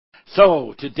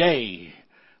So today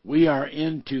we are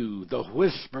into the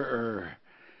Whisperer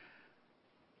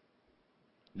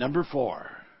number 4.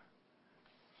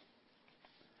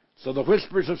 So the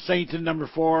Whispers of Satan number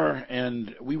 4,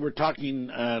 and we were talking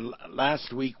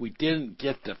last week. We didn't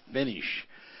get to finish.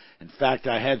 In fact,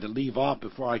 I had to leave off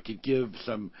before I could give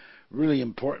some really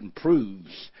important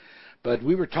proofs. But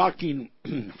we were talking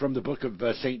from the book of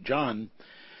St. John,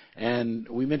 and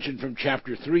we mentioned from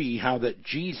chapter 3 how that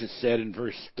Jesus said in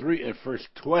verse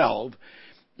 12,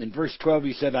 in verse 12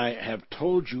 he said, I have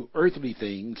told you earthly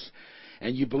things,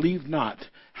 and you believe not.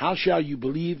 How shall you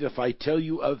believe if I tell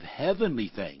you of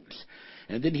heavenly things?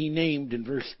 And then he named in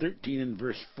verse 13 and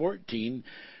verse 14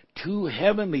 two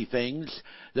heavenly things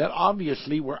that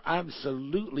obviously were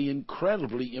absolutely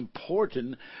incredibly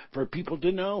important for people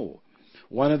to know.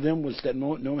 One of them was that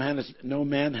no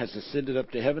man has ascended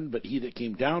up to heaven, but he that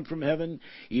came down from heaven,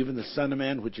 even the Son of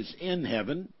Man which is in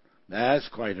heaven. That's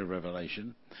quite a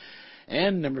revelation.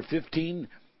 And number 15,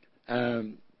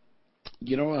 14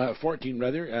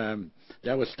 rather,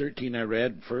 that was 13 I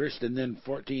read first, and then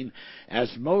 14,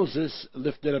 as Moses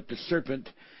lifted up the serpent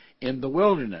in the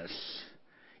wilderness,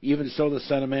 even so the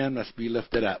Son of Man must be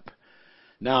lifted up.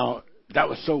 Now, that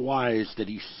was so wise that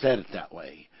he said it that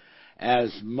way.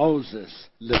 As Moses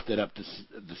lifted up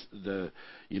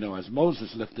as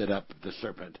Moses lifted up the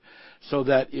serpent, so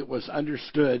that it was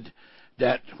understood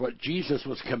that what Jesus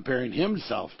was comparing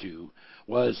himself to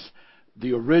was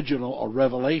the original or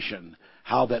revelation,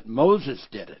 how that Moses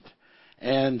did it.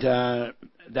 And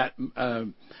that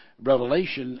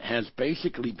revelation has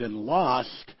basically been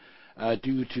lost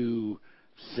due to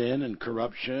sin and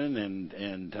corruption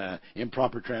and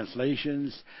improper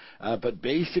translations, but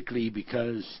basically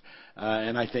because,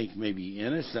 and I think maybe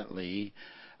innocently,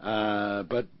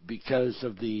 but because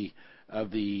of the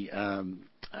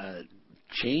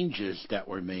changes that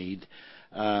were made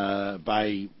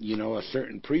by a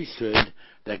certain priesthood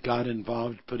that got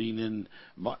involved, putting in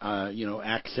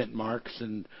accent marks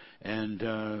and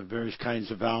various kinds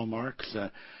of vowel marks.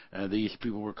 These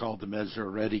people were called the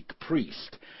Masoretic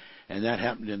priest. And that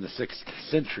happened in the 6th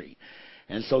century.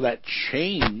 And so that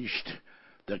changed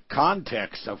the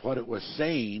context of what it was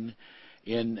saying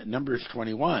in Numbers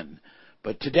 21.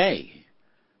 But today,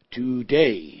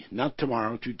 not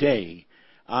tomorrow, today,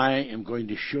 I am going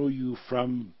to show you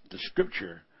from the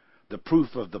Scripture the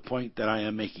proof of the point that I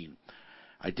am making.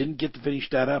 I didn't get to finish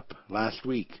that up last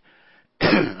week,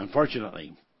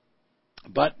 unfortunately.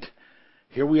 But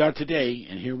here we are today,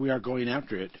 and here we are going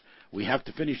after it. We have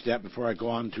to finish that before I go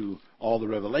on to all the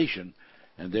revelation,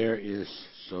 and there is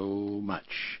so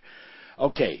much.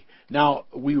 Okay, now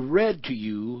we read to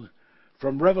you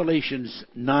from Revelations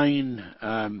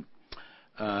 9,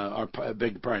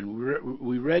 beg your pardon,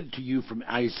 we read to you from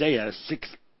Isaiah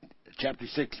 6, chapter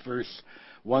 6, verse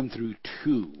 1 through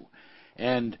 2,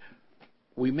 and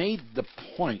we made the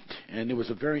point, and it was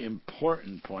a very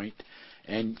important point,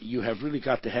 and you have really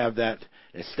got to have that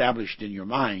established in your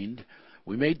mind.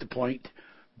 We made the point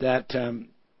that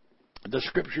the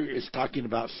Scripture is talking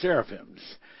about seraphims.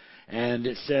 And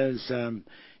it says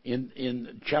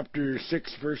in chapter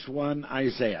 6, verse 1,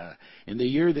 Isaiah, in the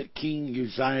year that King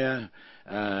Uzziah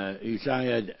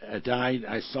died,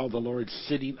 I saw the Lord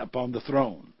sitting upon the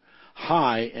throne,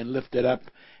 high and lifted up,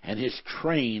 and his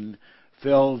train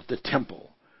filled the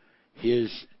temple.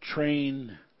 His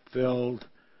train filled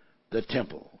the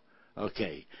temple.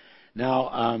 Okay.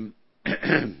 Now,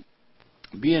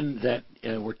 being that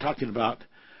we're talking about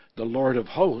the Lord of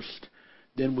hosts,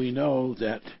 then we know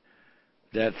that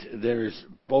there's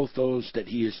both those that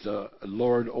he is the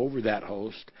Lord over that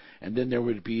host, and then there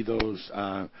would be those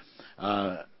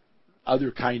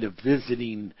other kind of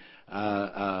visiting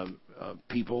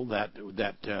people that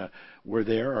were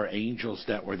there, or angels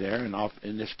that were there, and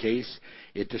in this case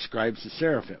it describes the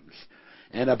seraphims.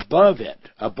 And above it,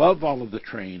 above all of the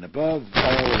train, above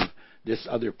all of this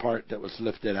other part that was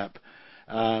lifted up,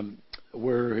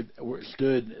 where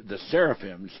stood the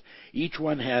seraphims. Each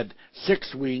one had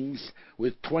 6 wings.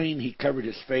 With twain he covered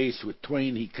his face, with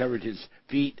twain he covered his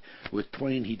feet, with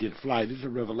twain he did fly. There's a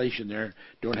revelation there.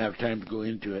 Don't have time to go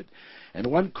into it. And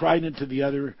one cried unto the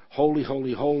other, Holy,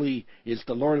 holy, holy is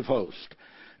the Lord of hosts.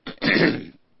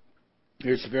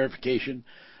 Here's the verification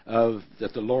of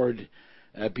that the Lord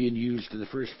being used in the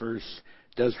first verse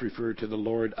does refer to the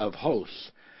Lord of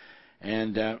hosts.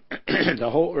 And the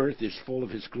whole earth is full of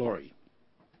his glory.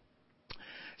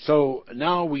 So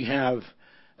now we have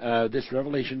this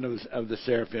revelation of the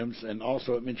seraphims, and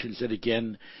also it mentions it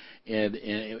again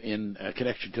in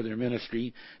connection to their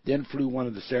ministry. Then flew one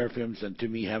of the seraphims unto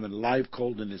me, having a live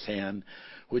coal in his hand,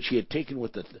 which he had taken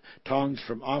with the tongs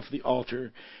from off the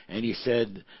altar, and he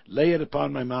said, Lay it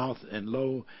upon my mouth, and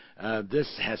lo,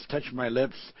 this has touched my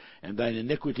lips, and thine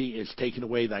iniquity is taken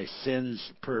away, thy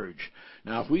sins purge.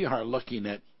 Now, if we are looking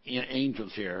at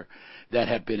angels here that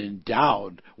have been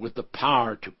endowed with the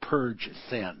power to purge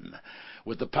sin,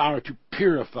 with the power to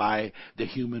purify the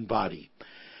human body.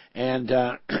 And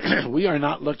we are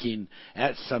not looking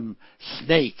at some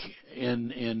snake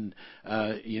in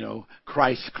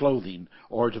Christ's clothing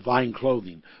or divine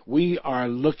clothing. We are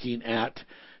looking at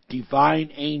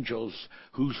divine angels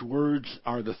whose words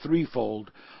are the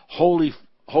threefold: holy,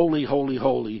 holy, holy,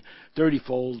 holy,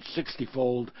 30-fold,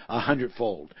 60-fold,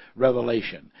 100-fold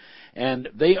revelation. And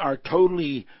they are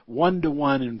totally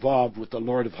one-to-one involved with the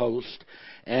Lord of hosts,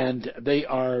 and they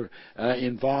are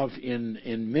involved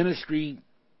in ministry,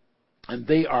 and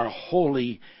they are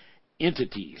holy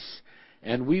entities.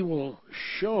 And we will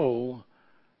show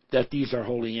that these are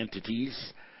holy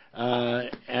entities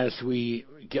as we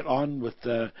get on with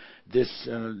this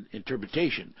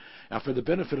interpretation. Now, for the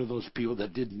benefit of those people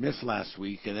that did miss last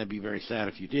week, and that'd be very sad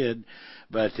if you did,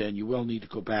 and you will need to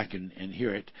go back and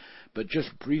hear it, but just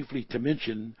briefly to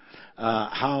mention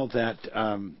how that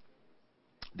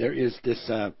there is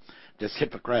this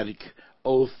Hippocratic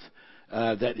oath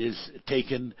that is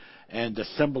taken, and the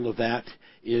symbol of that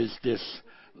is this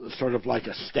sort of like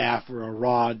a staff or a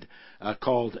rod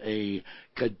called a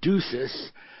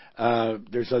caduceus.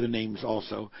 There's other names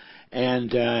also,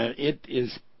 and it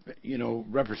is,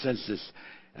 represents this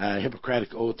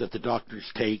Hippocratic oath that the doctors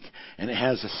take, and it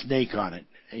has a snake on it,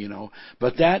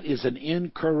 But that is an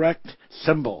incorrect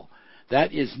symbol.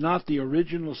 That is not the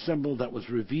original symbol that was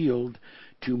revealed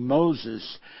to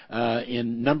Moses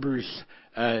in Numbers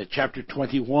chapter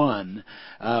 21,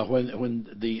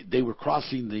 when they were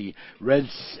crossing the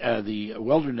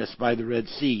wilderness by the Red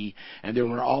Sea, and there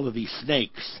were all of these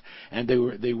snakes, and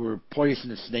they were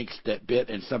poisonous snakes that bit,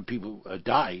 and some people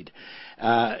died.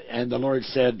 And the Lord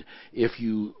said, if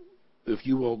you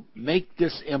will make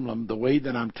this emblem the way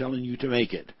that I'm telling you to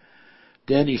make it,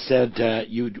 then He said,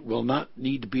 you will not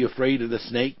need to be afraid of the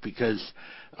snake because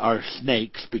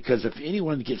if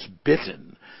anyone gets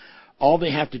bitten, all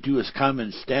they have to do is come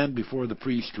and stand before the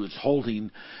priest who is holding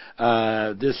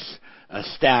this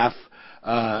staff,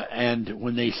 and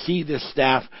when they see this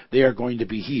staff, they are going to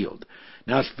be healed.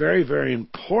 Now, it's very, very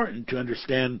important to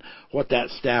understand what that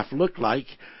staff looked like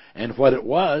and what it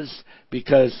was,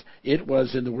 because it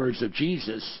was, in the words of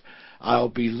Jesus, I'll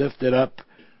be lifted up,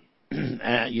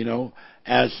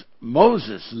 as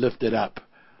Moses lifted up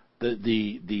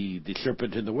the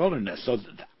serpent in the wilderness. So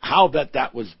how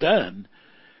that was done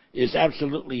is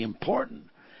absolutely important.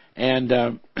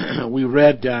 And we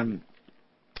read, from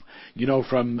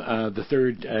the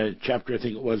third chapter, I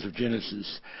think it was, of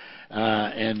Genesis,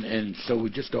 and so we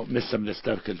just don't miss some of this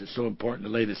stuff because it's so important to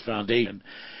lay this foundation.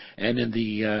 And in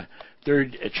the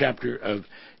third chapter of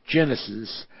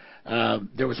Genesis,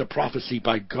 there was a prophecy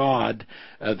by God,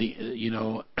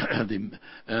 the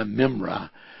Memra.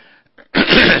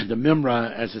 The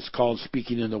Memra, as it's called,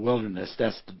 speaking in the wilderness.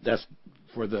 That's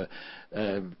for the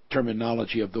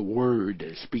terminology of the Word,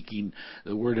 speaking,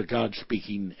 the Word of God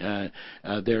speaking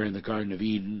there in the Garden of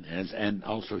Eden, and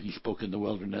also He spoke in the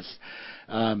wilderness.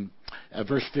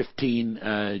 Verse 15,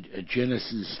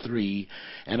 Genesis 3,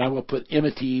 and I will put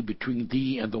enmity between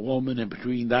thee and the woman, and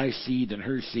between thy seed and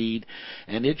her seed,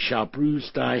 and it shall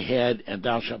bruise thy head, and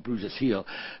thou shalt bruise his heel.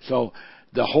 So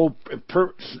the whole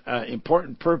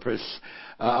important purpose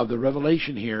of the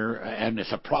revelation here, and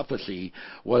it's a prophecy,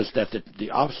 was that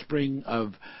the offspring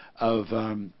of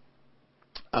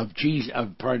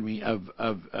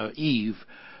Eve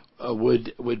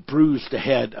would bruise the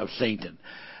head of Satan.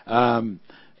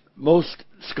 Most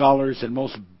scholars and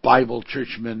most Bible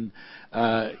churchmen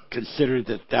consider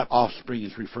that offspring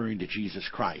is referring to Jesus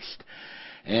Christ.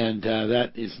 And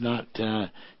that is not,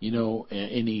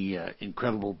 any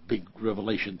incredible big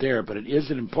revelation there, but it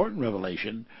is an important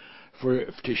revelation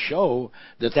to show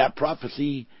that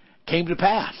prophecy came to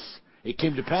pass. It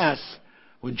came to pass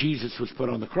when Jesus was put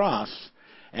on the cross,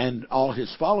 and all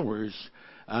His followers.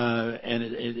 And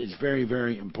it is very,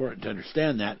 very important to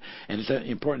understand that, and it's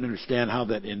important to understand how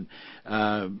that in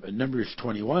Numbers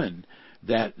 21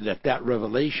 that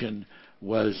revelation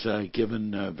was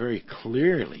given very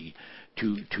clearly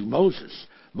to Moses.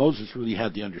 Moses really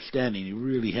had the understanding. He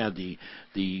really had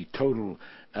the total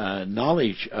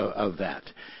knowledge of that.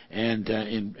 And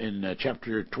in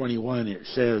chapter 21 it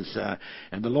says,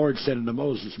 and the Lord said unto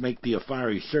Moses, make thee a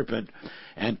fiery serpent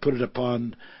and put it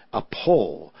upon a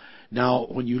pole. Now,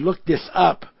 when you look this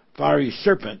up, fiery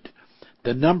serpent,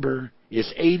 the number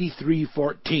is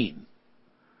 8314.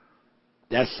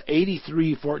 That's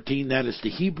 8314. That is the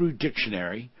Hebrew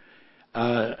dictionary.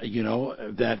 That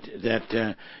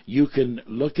you can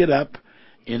look it up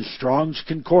in Strong's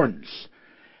Concordance.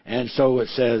 And so it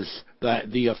says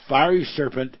that the fiery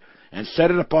serpent and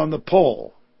set it upon the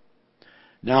pole.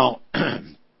 Now,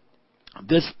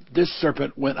 this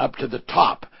serpent went up to the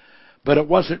top, but it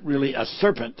wasn't really a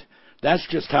serpent. That's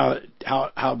just how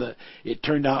it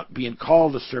turned out being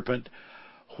called a serpent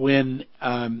when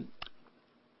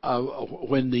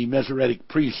the Masoretic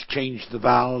priests changed the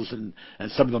vowels and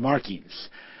some of the markings.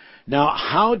 Now,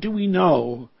 how do we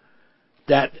know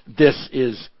that this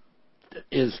is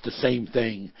the same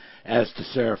thing as the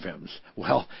seraphims?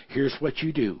 Well, here's what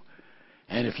you do.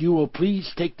 And if you will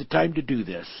please take the time to do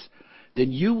this,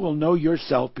 then you will know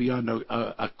yourself beyond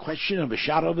a question of a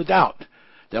shadow of a doubt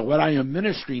that what I am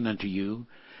ministering unto you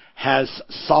has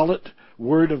solid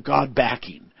Word of God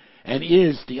backing and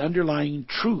is the underlying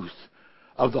truth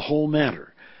of the whole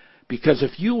matter. Because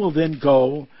if you will then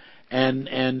go and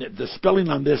the spelling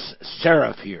on this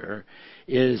seraph here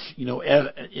is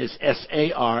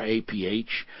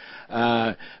S-A-R-A-P-H,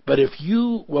 but if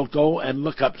you will go and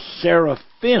look up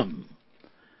seraphim,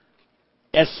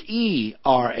 S-E-R-A-P-H-I-M,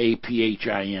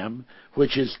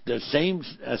 which is the same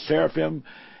seraphim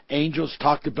angels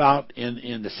talked about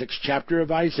in the 6th chapter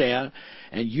of Isaiah,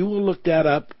 and you will look that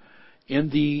up in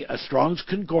the Strong's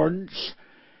Concordance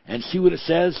and see what it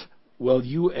says, will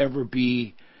you ever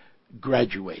be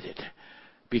graduated?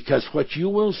 Because what you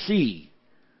will see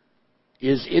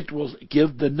is it will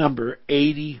give the number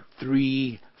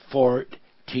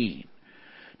 8314.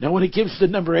 Now, when it gives the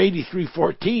number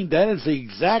 8314, that is the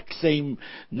exact same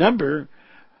number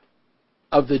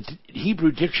of the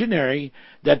Hebrew dictionary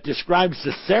that describes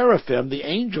the seraphim, the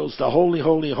angels, the holy,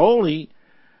 holy, holy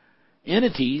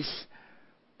entities,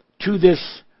 to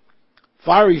this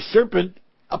fiery serpent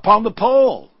upon the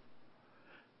pole.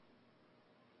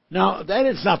 Now, that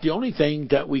is not the only thing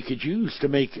that we could use to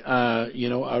make, a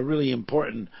really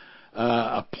important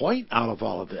a point out of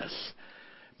all of this,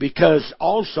 because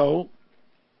also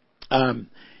in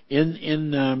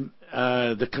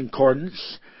the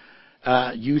concordance,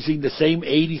 using the same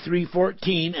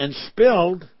 8314 and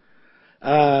spelled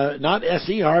not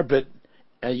S-E-R, but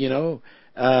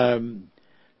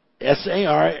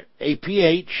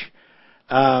S-A-R-A-P-H.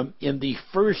 In the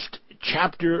 1st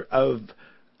chapter of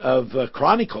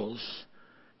Chronicles,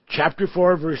 chapter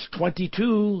 4, verse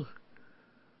 22,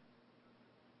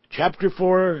 chapter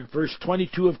 4, verse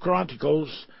 22 of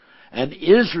Chronicles, an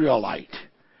Israelite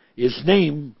is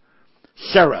named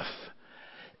Seraph.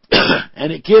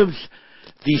 And it gives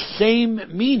the same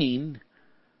meaning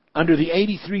under the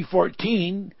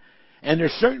 8314, and they're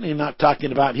certainly not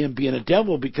talking about him being a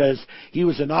devil, because he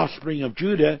was an offspring of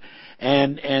Judah,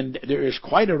 and there is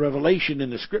quite a revelation in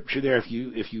the scripture there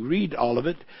if you read all of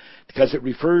it, because it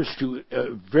refers to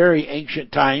very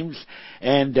ancient times,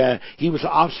 and he was an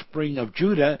offspring of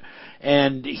Judah,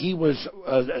 and he was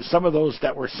some of those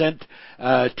that were sent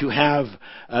to have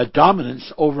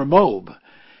dominance over Moab.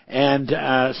 And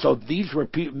so these were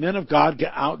men of God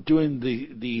out doing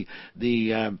the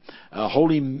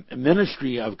holy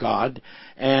ministry of God,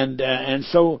 and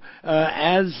so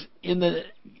as in the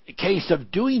case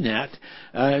of doing that,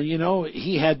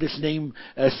 he had this name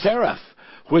Seraph,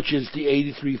 which is the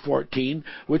 8314,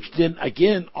 which then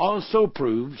again also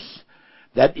proves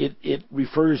that it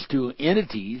refers to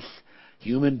entities,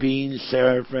 human beings,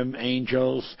 seraphim,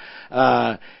 angels.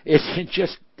 It's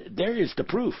just, there is the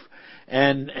proof.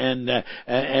 And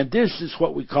this is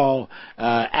what we call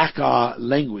Akka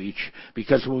language,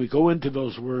 because when we go into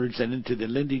those words and into the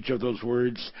lineage of those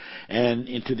words and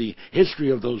into the history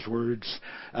of those words,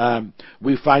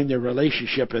 we find their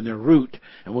relationship and their root.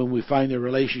 And when we find their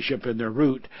relationship and their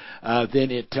root,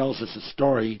 then it tells us a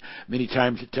story. Many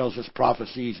times it tells us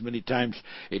prophecies. Many times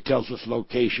it tells us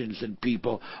locations and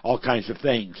people, all kinds of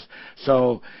things.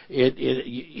 So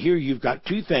here you've got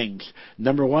two things.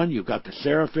 Number one, you've got the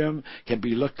seraphim, can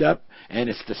be looked up, and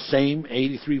it's the same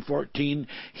 8314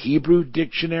 Hebrew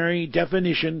dictionary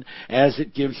definition as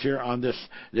it gives here on this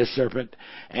belonged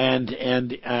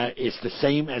it's the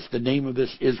same as the name of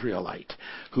this Israelite,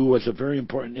 who was a very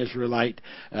important Israelite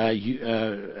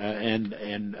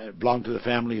and belonged to the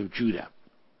family of Judah.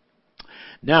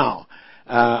 Now,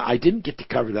 I didn't get to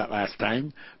cover that last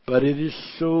time, but it is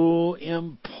so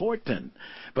important.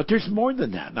 But there's more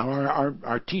than that. Now,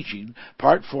 our teaching,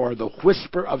 part 4, the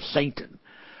whisper of Satan.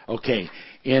 Okay,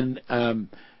 in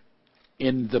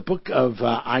the book of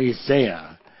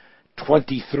Isaiah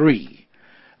 23,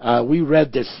 we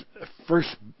read this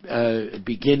first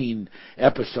beginning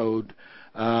episode.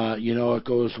 It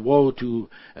goes, woe to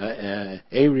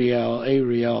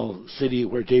Ariel, city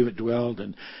where David dwelled,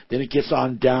 and then it gets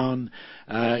on down,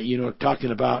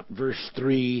 talking about verse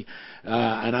 3,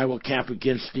 and I will camp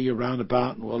against thee around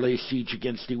about, and will lay siege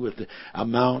against thee with a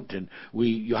mount, and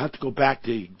you'll have to go back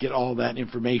to get all that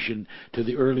information to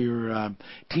the earlier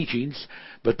teachings,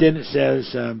 but then it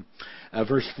says,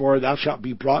 verse 4, thou shalt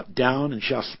be brought down and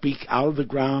shalt speak out of the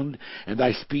ground, and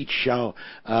thy speech shall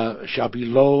be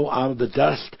low out of the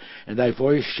dust, and thy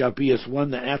voice shall be as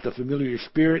one that hath a familiar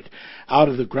spirit out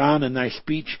of the ground, and thy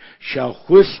speech shall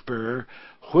whisper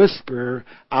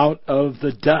out of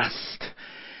the dust.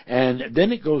 And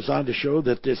then it goes on to show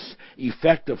that this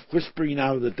effect of whispering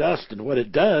out of the dust and what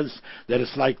it does, that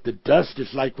it's like the dust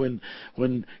is like when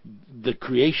the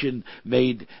creation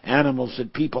made animals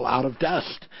and people out of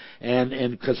dust.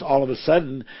 And because all of a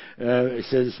sudden, it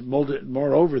says,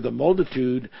 moreover, the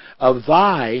multitude of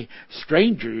thy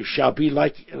strangers shall be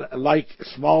like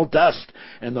small dust,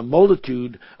 and the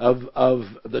multitude of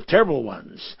the terrible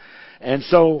ones. And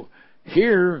so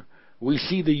here we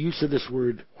see the use of this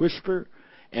word whisper,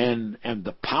 and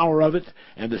the power of it,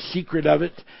 and the secret of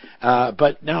it.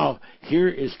 But now, here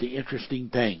is the interesting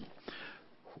thing.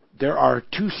 There are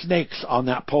 2 snakes on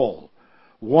that pole.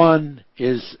 One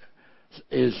is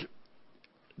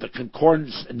the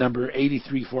concordance number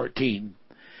 8314,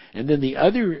 and then the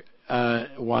other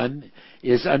one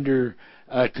is under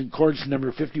concordance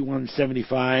number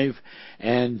 5175,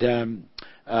 and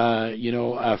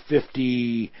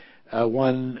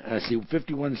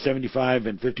 5175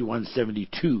 and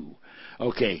 5172.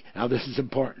 Okay, now this is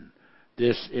important.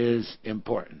 This is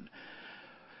important.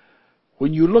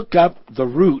 When you look up the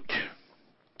root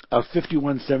of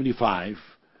 5175,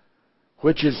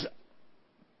 which is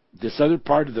this other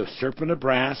part of the serpent of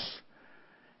brass,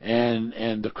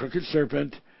 and the crooked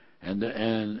serpent, and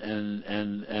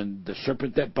the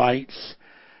serpent that bites,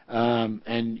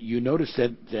 and you notice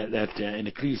that in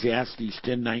Ecclesiastes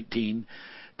 10:19.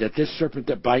 That this serpent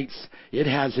that bites, it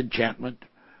has enchantment.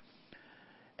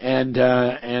 And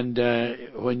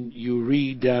when you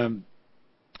read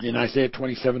in Isaiah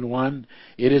 27:1,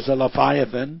 it is a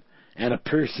leviathan and a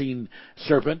piercing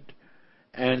serpent.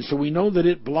 And so we know that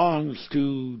it belongs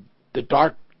to the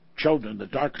dark children, the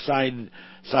dark side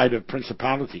of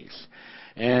principalities.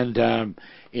 And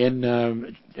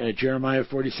in Jeremiah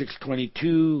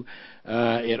 46:22,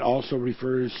 it also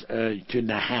refers to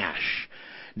Nahash.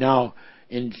 Now,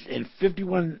 in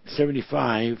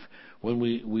 5175, when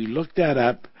we look that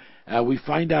up, we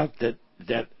find out that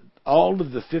all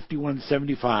of the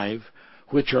 5175,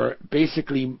 which are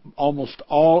basically almost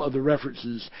all of the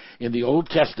references in the Old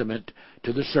Testament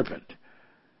to the serpent,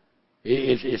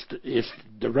 it's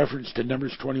the reference to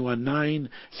Numbers 21:9,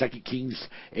 2 Kings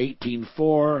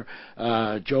 18:4,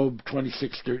 Job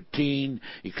 26:13,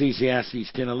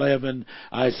 Ecclesiastes 10:11,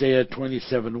 Isaiah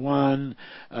 27:1,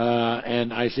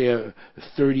 and Isaiah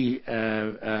 30.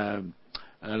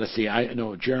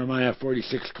 Jeremiah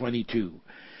 46:22,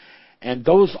 and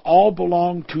those all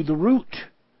belong to the root,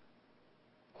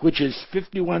 which is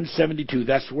 5172.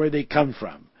 That's where they come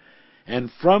from.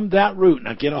 And from that root,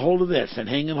 now get a hold of this and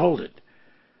hang and hold it,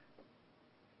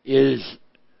 is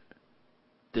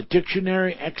the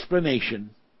dictionary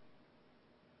explanation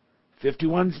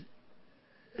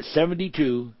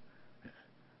 5172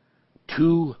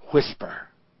 to whisper.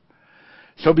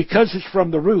 So because it's from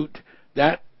the root,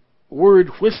 that word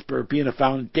whisper being a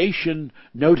foundation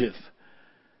notive,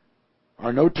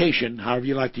 or notation, however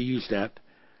you like to use that,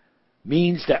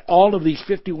 means that all of these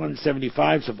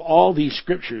 5175s of all these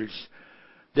scriptures,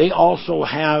 they also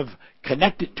have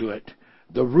connected to it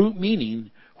the root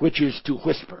meaning, which is to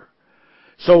whisper.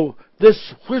 So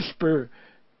this whisper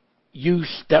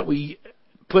use that we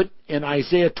put in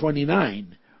Isaiah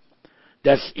 29,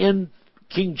 that's in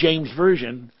King James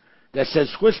Version, that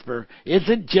says whisper,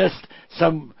 isn't just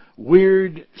some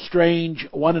weird, strange,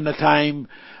 one-at-a-time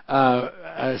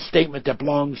statement that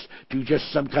belongs to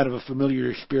just some kind of a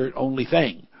familiar spirit-only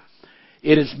thing.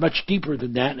 It is much deeper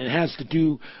than that, and it has to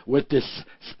do with this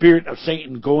spirit of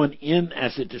Satan going in,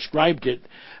 as it described it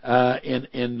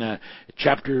in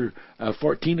chapter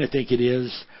 14, I think it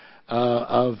is,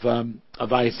 of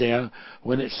of Isaiah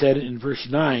when it said in verse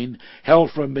 9, hell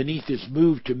from beneath is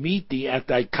moved to meet thee at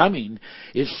thy coming.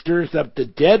 It stirreth up the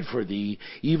dead for thee,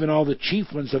 even all the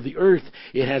chief ones of the earth.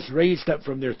 It has raised up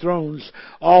from their thrones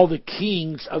all the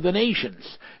kings of the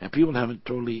nations. And people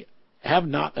have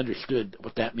not understood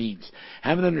what that means.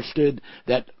 Haven't understood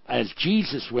that as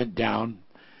Jesus went down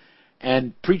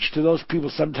and preached to those people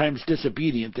sometimes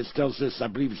disobedient, this tells us, I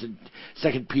believe it's in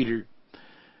 2 Peter,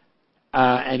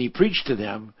 and he preached to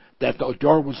them that the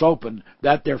door was open,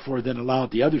 that therefore then allowed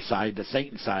the other side, the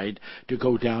Satan side, to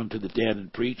go down to the dead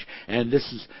and preach. And this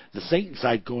is the Satan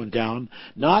side going down,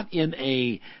 not in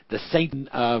the Satan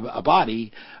of a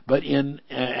body, but in,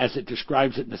 as it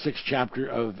describes it in the 6th chapter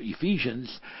of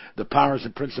Ephesians, the powers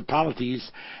and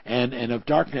principalities and of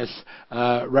darkness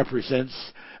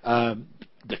represents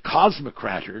the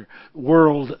cosmocrator,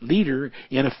 world leader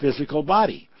in a physical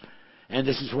body. And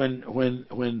this is when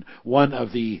one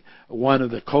of the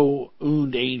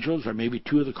co-owned angels, or maybe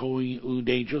two of the co-owned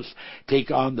angels,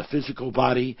 take on the physical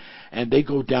body, and they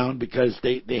go down because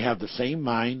they have the same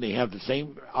mind, they have the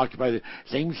same, occupy the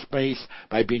same space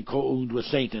by being co-owned with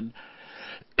Satan,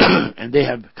 and they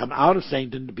have come out of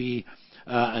Satan to be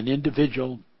an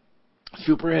individual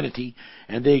super entity,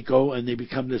 and they go and they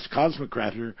become this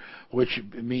cosmocrator, which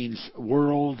means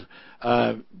world,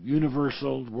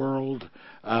 universal world,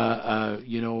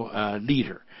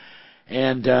 leader,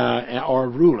 and or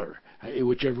ruler,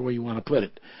 whichever way you want to put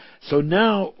it. So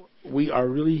now we are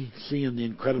really seeing the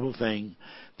incredible thing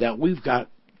that we've got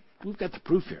the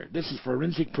proof here. This is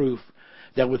forensic proof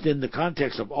that within the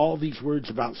context of all these words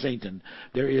about Satan,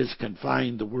 there is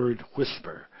confined the word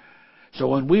whisper. So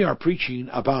when we are preaching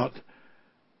about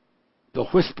the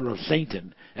whisper of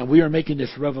Satan, and we are making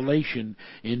this revelation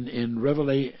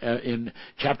in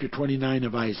chapter 29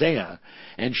 of Isaiah,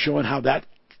 and showing how that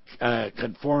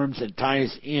conforms and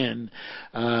ties in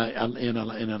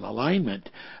an alignment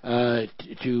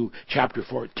to chapter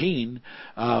 14,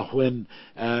 when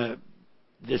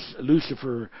this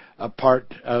Lucifer, a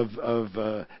part of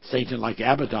Satan, like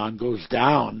Abaddon, goes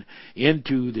down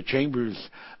into the chambers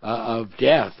of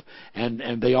death,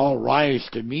 and they all rise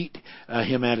to meet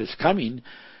him at his coming,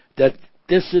 that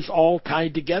this is all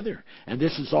tied together. And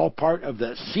this is all part of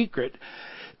the secret,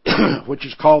 which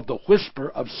is called the whisper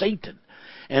of Satan.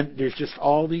 And there's just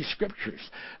all these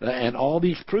scriptures and all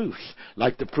these proofs,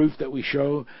 like the proof that we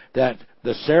show that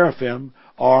the seraphim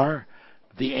are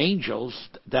the angels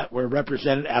that were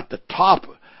represented at the top,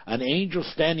 an angel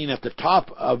standing at the top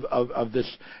of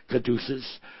this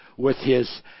caduceus with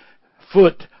his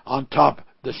foot on top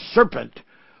the serpent,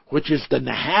 which is the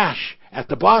Nahash at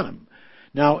the bottom.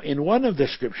 Now, in one of the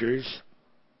scriptures,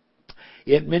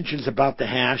 it mentions about the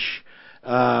hash,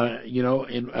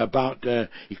 about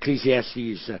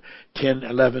Ecclesiastes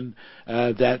 10:11,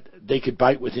 that they could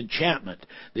bite with enchantment.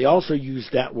 They also use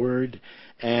that word,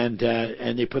 and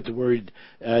they put the word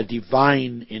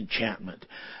divine enchantment.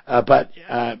 But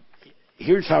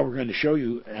here's how we're going to show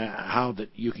you how that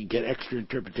you can get extra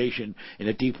interpretation in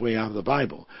a deep way out of the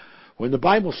Bible. When the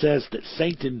Bible says that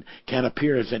Satan can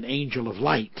appear as an angel of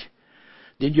light,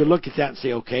 then you look at that and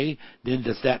say, okay, then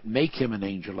does that make him an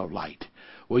angel of light?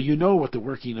 Well, you know what the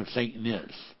working of Satan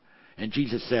is. And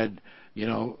Jesus said,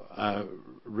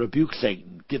 rebuke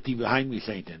Satan, get thee behind me,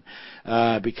 Satan,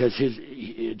 because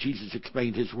Jesus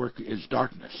explained his work is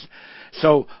darkness.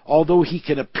 So, although he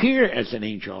can appear as an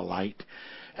angel of light,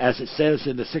 as it says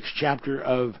in the 6th chapter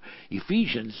of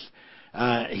Ephesians,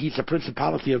 he's a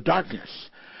principality of darkness.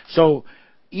 So,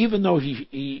 even though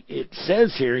it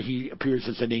says here he appears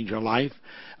as an angel of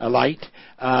light,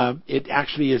 it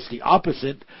actually is the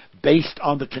opposite, based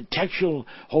on the contextual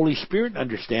Holy Spirit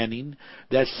understanding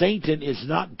that Satan is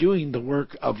not doing the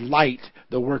work of light,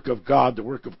 the work of God, the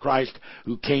work of Christ,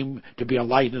 who came to be a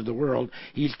light in the world.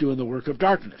 He's doing the work of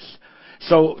darkness.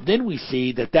 So then we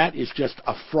see that is just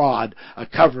a fraud, a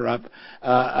cover-up,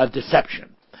 a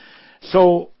deception.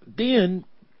 So then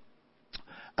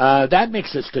that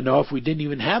makes us to know, if we didn't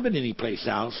even have it anyplace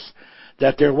else,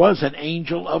 that there was an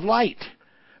angel of light.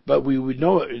 But we would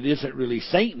know it isn't really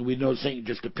Satan. We know Satan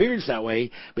just appears that way,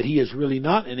 but he is really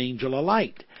not an angel of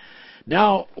light.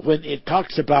 Now, when it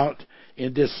talks about,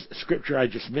 in this scripture I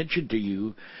just mentioned to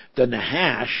you, the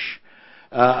Nahash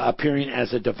appearing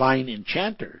as a divine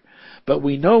enchanter, but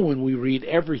we know when we read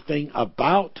everything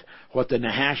about what the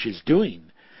Nahash is doing,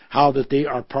 how that they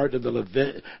are part of the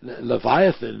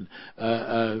Leviathan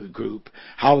group,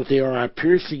 how that they are a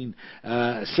piercing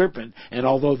serpent, and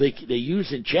although they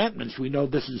use enchantments, we know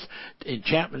this is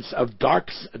enchantments of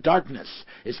darkness.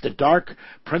 It's the dark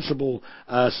principle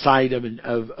side of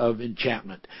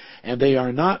enchantment, and they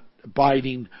are not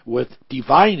abiding with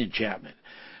divine enchantment.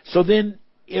 So then,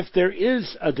 if there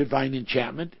is a divine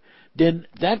enchantment, then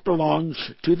that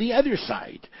belongs to the other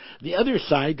side. The other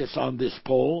side that's on this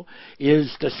pole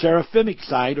is the seraphic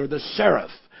side, or the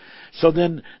seraph. So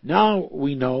then, now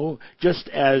we know, just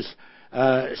as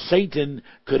Satan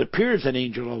could appear as an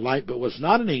angel of light, but was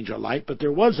not an angel of light, but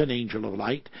there was an angel of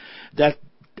light, that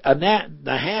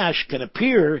Nahash can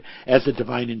appear as a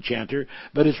divine enchanter,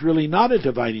 but is really not a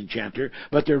divine enchanter,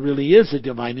 but there really is a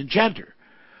divine enchanter,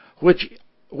 which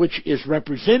is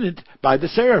represented by the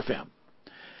seraphim.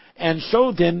 And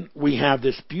so then we have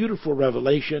this beautiful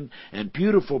revelation and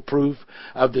beautiful proof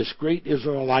of this great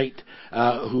Israelite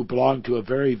who belonged to a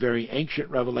very, very ancient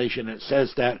revelation. It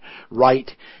says that right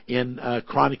in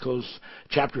Chronicles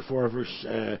chapter 4, verse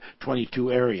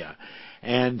 22 area.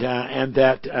 And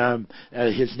that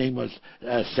his name was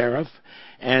Seraph.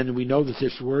 And we know that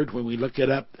this word, when we look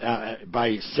it up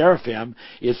by seraphim,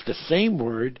 is the same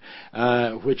word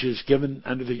which is given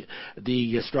under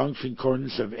the Strong's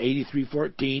Concordance of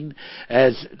 83:14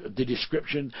 as the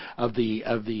description of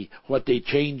the what they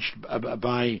changed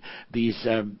by these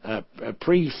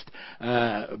priests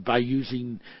by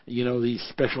using these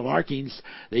special markings.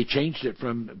 They changed it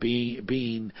from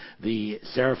being the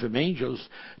seraphim angels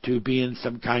to being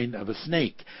some kind of a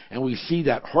snake, and we see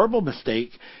that horrible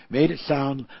mistake made it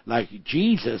sound like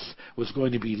Jesus was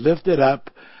going to be lifted up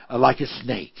like a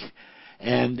snake,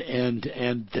 and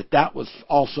that was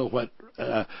also what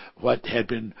had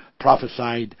been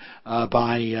prophesied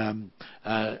by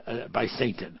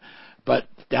Satan. But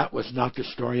that was not the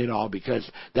story at all, because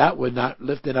that would not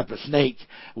lifting up a snake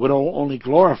would only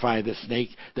glorify the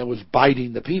snake that was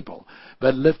biting the people.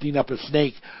 But lifting up a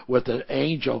snake with an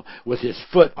angel with his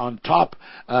foot on top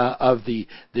of the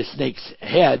snake's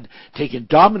head, taking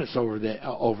dominance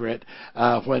over it,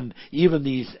 when even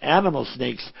these animal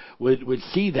snakes would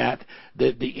see that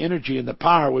the energy and the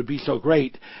power would be so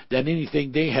great that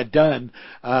anything they had done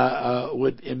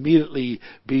would immediately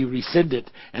be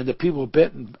rescinded, and the people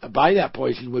bitten by that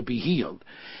poison would be healed.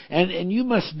 And you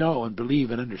must know and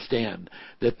believe and understand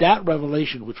that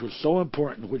revelation, which was so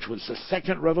important, which was the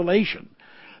second revelation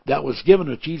that was given,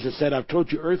 which Jesus said, I've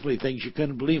told you earthly things, you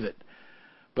couldn't believe it.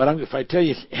 But if I tell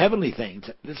you heavenly things,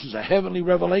 this is a heavenly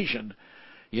revelation,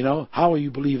 how will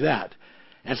you believe that?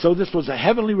 And so this was a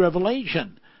heavenly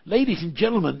revelation. Ladies and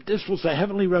gentlemen, this was a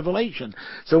heavenly revelation.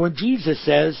 So when Jesus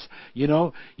says,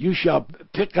 you shall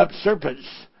pick up serpents,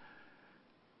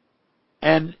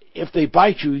 and if they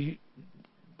bite you,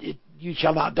 you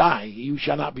shall not die. You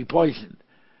shall not be poisoned.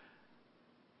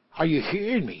 Are you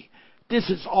hearing me? This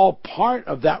is all part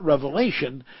of that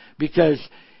revelation, because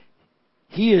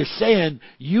he is saying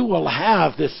you will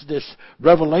have this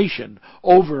revelation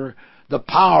over the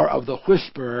power of the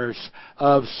whisperers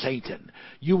of Satan.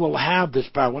 You will have this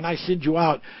power. When I send you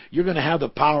out, you're going to have the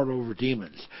power over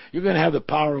demons. You're going to have the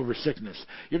power over sickness.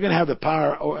 You're going to have the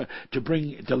power to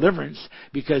bring deliverance,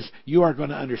 because you are going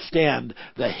to understand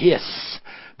the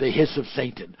hiss of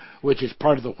Satan, which is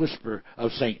part of the whisper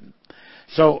of Satan.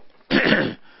 So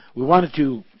we wanted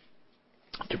to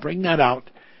bring that out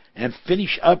and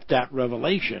finish up that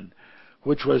revelation,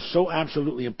 which was so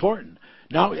absolutely important.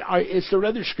 Now, is there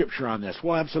other scripture on this?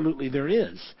 Well, absolutely there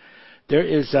is. There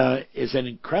is an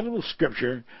incredible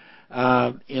scripture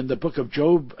in the book of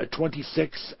Job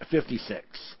 26:56,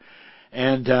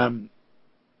 and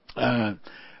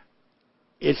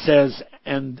it says,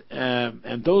 and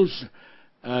those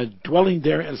dwelling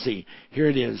there. Let's see, here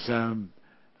it is.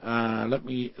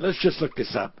 Let's just look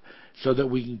this up so that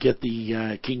we can get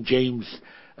the King James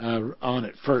on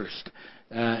it first.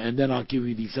 And then I'll give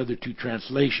you these other two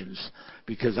translations,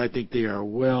 because I think they are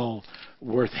well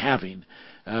worth having.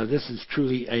 This is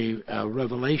truly a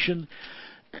revelation.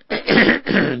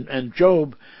 And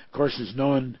Job, of course, is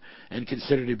known and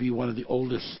considered to be one of the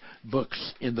oldest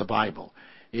books in the Bible.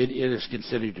 It is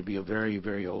considered to be a very,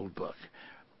 very old book.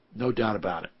 No doubt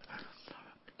about it.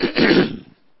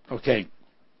 Okay.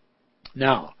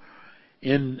 Now,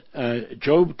 in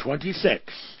Job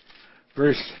 26,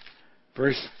 verse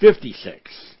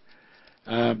 56,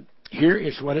 here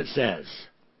is what it says.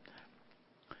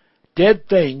 Dead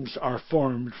things are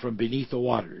formed from beneath the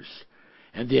waters,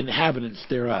 and the inhabitants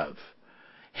thereof.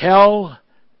 Hell,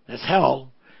 that's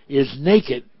hell, is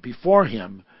naked before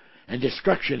him, and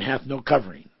destruction hath no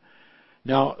covering.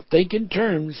 Now,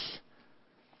 please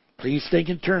think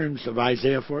in terms of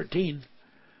Isaiah 14,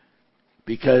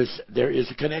 because there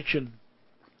is a connection.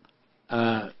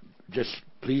 Just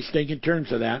please think in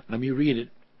terms of that. Let me read it.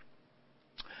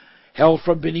 Hell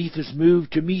from beneath is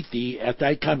moved to meet thee at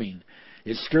thy coming.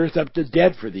 It stirreth up the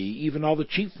dead for thee, even all the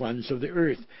chief ones of the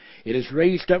earth. It is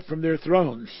raised up from their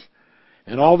thrones,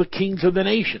 and all the kings of the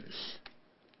nations.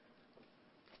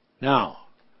 Now,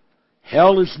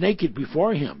 hell is naked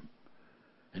before him,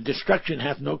 and destruction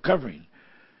hath no covering.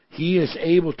 He is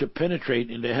able to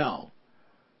penetrate into hell.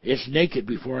 It's naked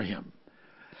before him.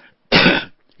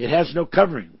 It has no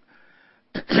covering.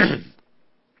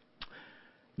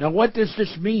 Now, what does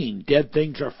this mean? Dead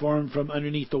things are formed from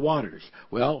underneath the waters.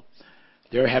 Well,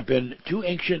 there have been two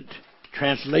ancient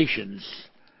translations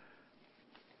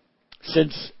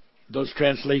since those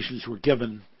translations were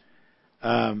given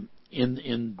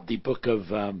in the book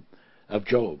of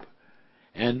Job,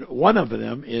 and one of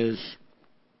them is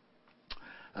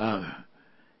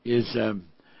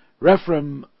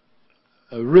Rephaim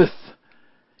writh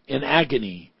in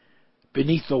agony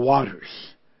beneath the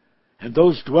waters, and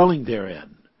those dwelling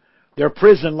therein. Their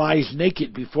prison lies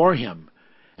naked before him,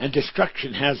 and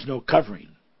destruction has no covering.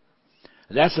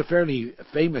 That's a fairly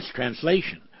famous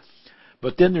translation.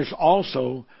 But then there's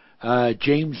also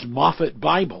James Moffat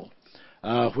Bible,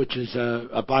 which is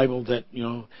a Bible that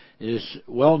is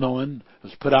well known. It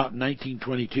was put out in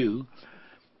 1922,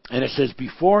 and it says,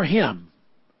 "Before him,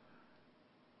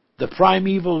 the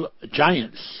primeval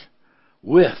giants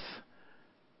with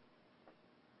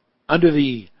under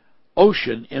the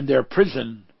ocean in their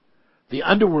prison, the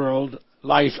underworld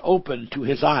lies open to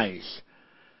his eyes.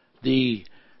 The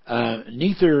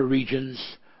nether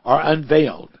regions are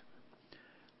unveiled."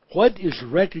 What is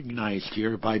recognized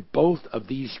here by both of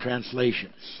these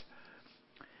translations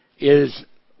is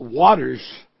waters.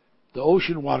 The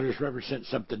ocean waters represent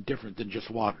something different than just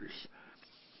waters.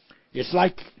 It's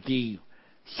like the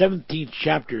 17th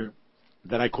chapter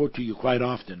that I quote to you quite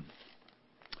often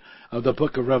of the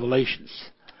book of Revelations,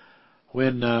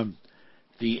 when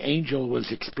the angel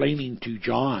was explaining to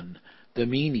John the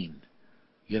meaning,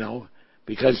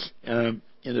 because in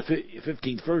the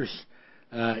 15th verse,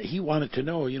 he wanted to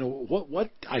know, what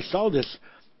I saw this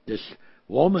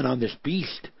woman on this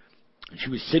beast, and she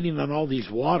was sitting on all these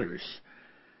waters,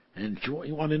 and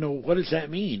he wanted to know, what does that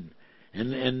mean?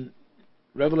 And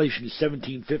Revelation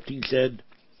 17:15 said,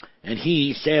 "And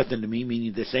he saith unto me,"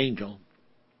 meaning this angel,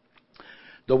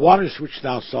 "the waters which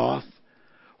thou sawest,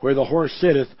 where the horse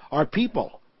sitteth, are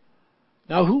people."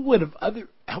 Now, who would have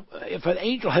if an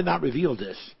angel had not revealed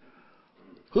this,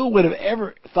 who would have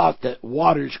ever thought that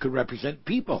waters could represent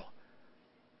people?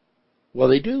 Well,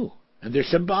 they do, and they're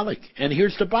symbolic. And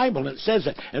here's the Bible, and it says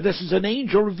it, and this is an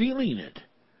angel revealing it.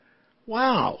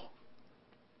 Wow.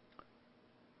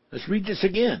 Let's read this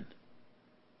again.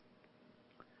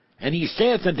 "And he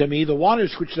saith unto me, the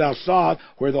waters which thou sawest,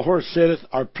 where the horse sitteth,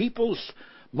 are peoples,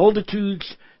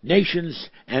 multitudes, nations,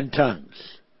 and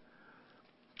tongues."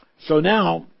 So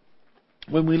now,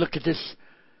 when we look at this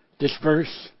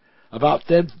verse about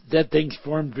dead things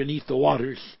formed beneath the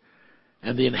waters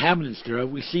and the inhabitants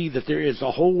thereof, we see that there is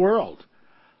a whole world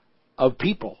of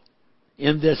people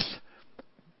in this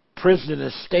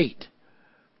prisonous state.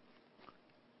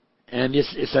 And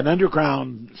it's an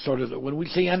underground sort of, when we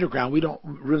say underground, we don't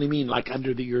really mean like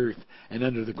under the earth and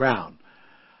under the ground,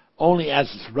 only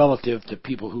as it's relative to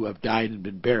people who have died and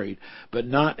been buried, but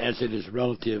not as it is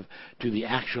relative to the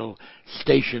actual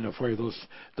station of where those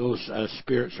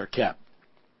spirits are kept.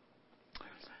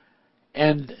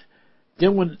 And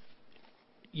then when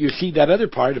you see that other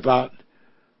part about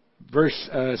verse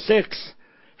 6,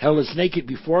 "Hell is naked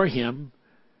before him,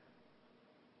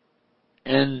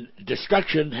 and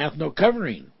destruction hath no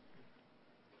covering."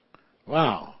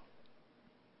 Wow.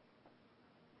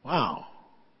 Wow.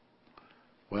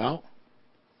 Well,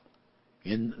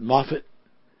 in Moffat,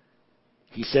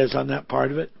 he says on that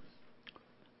part of it,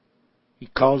 he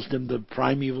calls them the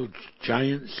primeval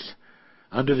giants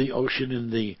under the ocean in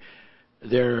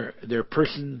their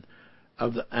prison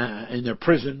of in their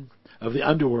prison of the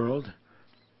underworld,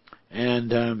 and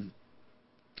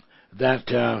that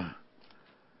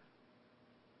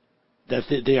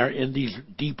they are in these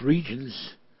deep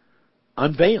regions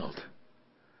unveiled.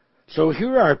 So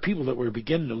here are people that were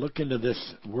beginning to look into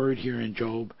this word here in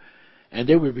Job, and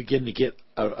they were beginning to get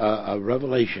a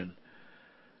revelation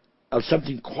of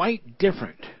something quite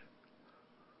different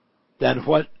than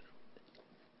what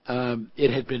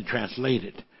it had been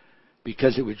translated,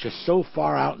 because it was just so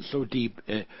far out and so deep,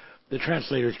 the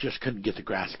translators just couldn't get the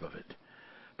grasp of it.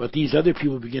 But these other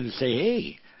people begin to say,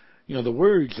 hey, the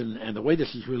words and the way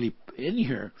this is really in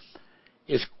here,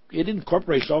 it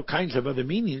incorporates all kinds of other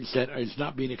meanings that is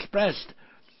not being expressed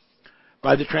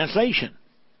by the translation.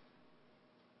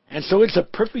 And so it's a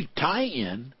perfect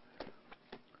tie-in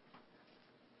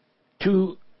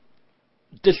to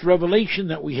this revelation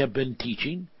that we have been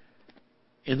teaching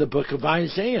in the book of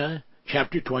Isaiah,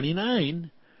 chapter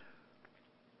 29,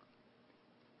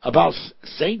 about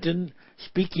Satan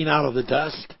speaking out of the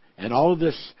dust and all of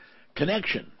this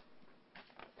connection.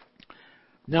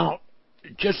 Now,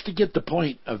 just to get the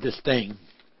point of this thing,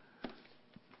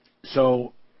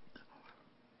 so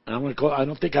and I'm going to go. I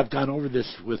don't think I've gone over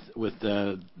this with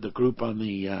the group on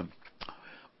the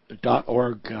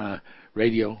 .org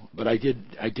radio, but I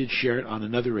did share it on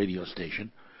another radio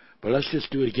station. But let's just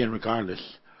do it again,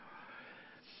 regardless.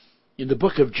 In the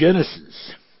book of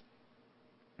Genesis,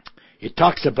 it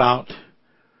talks about,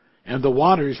 and the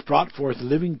waters brought forth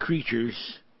living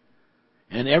creatures,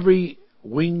 and every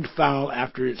winged fowl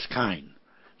after its kind.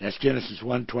 That's Genesis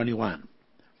 1:21.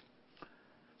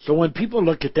 So when people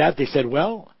look at that, they said,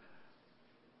 well,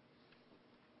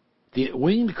 the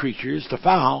winged creatures, the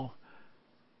fowl,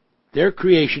 their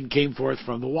creation came forth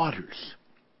from the waters.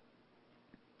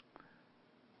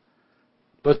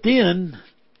 But then,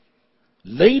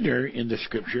 later in the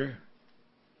Scripture,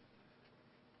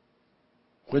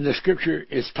 when the Scripture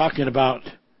is talking about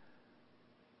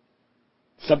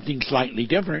something slightly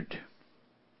different,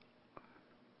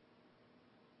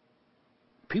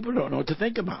 people don't know what to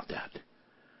think about that.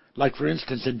 Like, for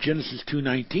instance, in Genesis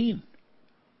 2:19.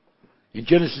 In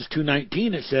Genesis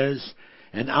 2:19 it says,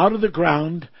 "And out of the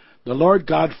ground the Lord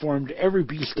God formed every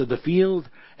beast of the field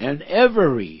and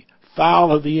every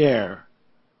fowl of the air."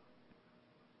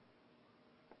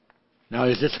 Now,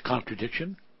 is this a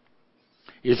contradiction?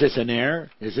 Is this an error?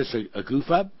 Is this a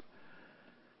goof-up?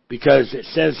 Because it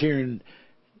says here in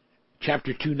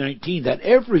chapter 2:19 that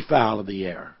every fowl of the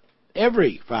air,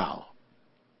 every fowl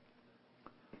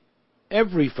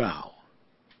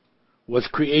was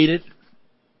created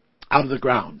out of the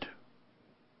ground.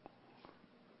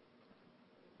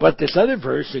 But this other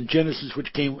verse in Genesis,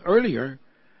 which came earlier,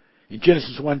 in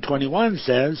Genesis 1:21,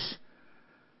 says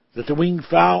that the winged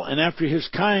fowl and after his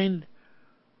kind,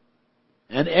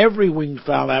 and every winged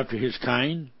fowl after his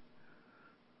kind,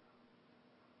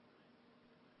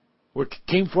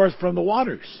 came forth from the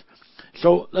waters.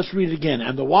 So let's read it again.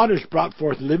 "And the waters brought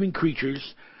forth living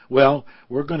creatures." Well,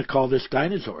 we're going to call this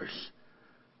dinosaurs.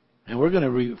 And we're going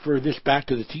to refer this back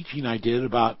to the teaching I did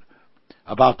about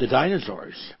the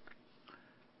dinosaurs.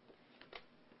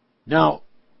 Now,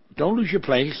 don't lose your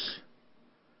place,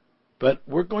 but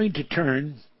we're going to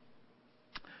turn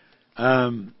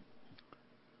to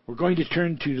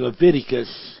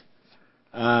Leviticus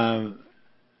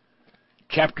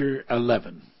chapter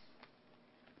 11.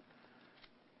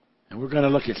 And we're going to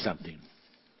look at something.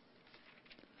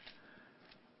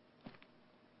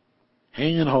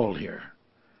 Hang and hold here.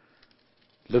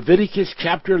 Leviticus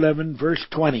chapter 11, verse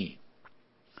 20.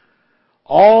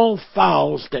 "All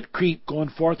fowls that creep going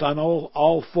forth on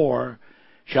all four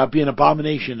shall be an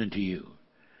abomination unto you.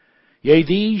 Yea,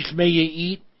 these may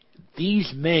ye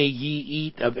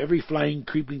eat of every flying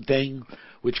creeping thing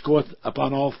which goeth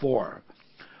upon all four,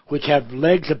 which have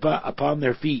legs upon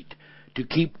their feet, to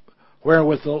keep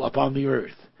wherewithal upon the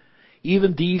earth.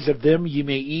 Even these of them ye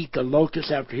may eat: the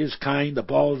locust after his kind, the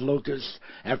bald locust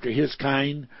after his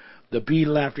kind, the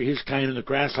beetle after his kind, and the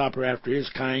grasshopper after his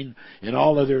kind, and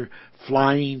all other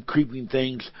flying, creeping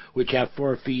things which have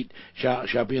 4 feet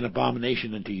shall be an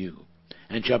abomination unto you,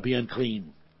 and shall be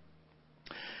unclean."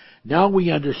 Now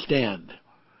we understand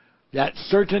that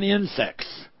certain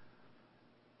insects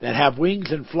that have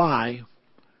wings and fly,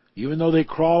 even though they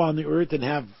crawl on the earth and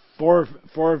have four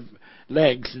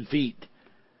legs and feet,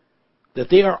 that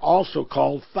they are also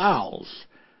called fowls.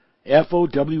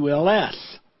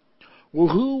 Fowls. Well,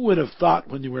 who would have thought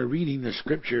when they were reading the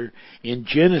Scripture in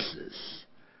Genesis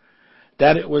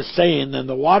that it was saying, "And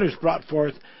the waters brought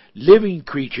forth living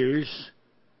creatures,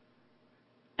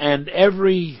 and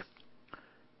every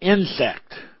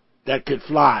insect that could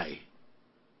fly"?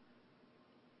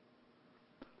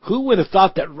 Who would have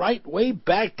thought that right way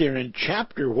back there in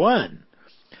chapter 1?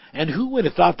 And who would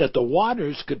have thought that the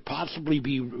waters could possibly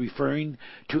be referring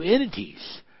to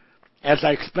entities? As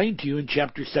I explained to you in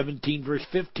chapter 17, verse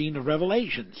 15 of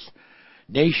Revelations.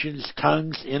 Nations,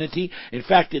 tongues, entity. In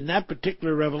fact, in that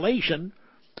particular revelation,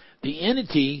 the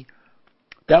entity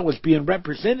that was being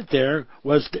represented there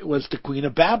was the Queen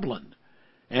of Babylon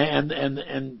and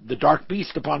the dark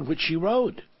beast upon which she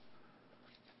rode.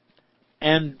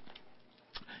 And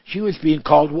she was being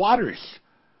called Waters.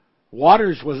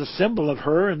 Waters was a symbol of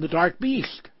her and the dark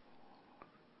beast.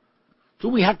 So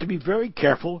we have to be very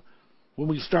careful when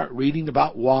we start reading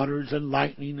about waters and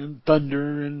lightning and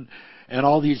thunder and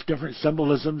all these different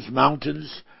symbolisms,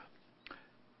 mountains,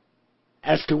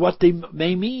 as to what they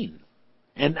may mean.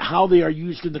 And how they are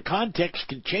used in the context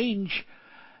can change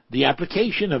the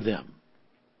application of them.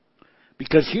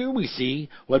 Because here we see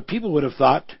what people would have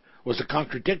thought was a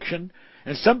contradiction,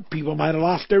 and some people might have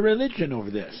lost their religion over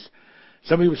this.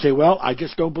 Somebody would say, "Well, I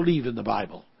just don't believe in the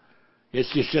Bible.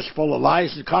 It's just full of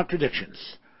lies and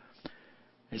contradictions."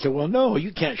 He said, well, no,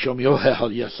 you can't show me. Oh,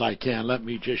 well, yes, I can. Let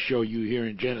me just show you here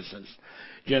in Genesis.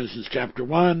 Genesis chapter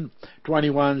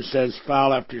 1:21 says,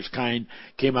 fowl after his kind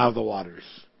came out of the waters.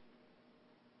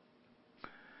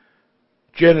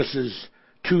 Genesis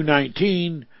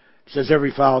 2:19 says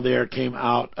every fowl there came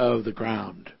out of the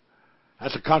ground.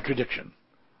 That's a contradiction,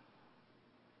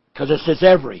 because it says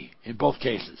every in both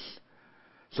cases.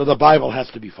 So the Bible has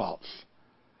to be false.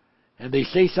 And they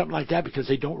say something like that because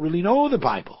they don't really know the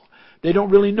Bible. They don't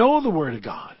really know the Word of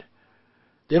God.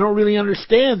 They don't really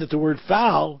understand that the word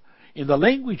fowl in the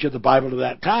language of the Bible of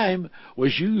that time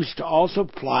was used to also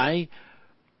apply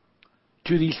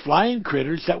to these flying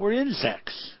critters that were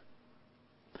insects.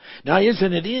 Now,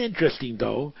 isn't it interesting,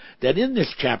 though, that in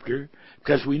this chapter,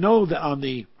 because we know that on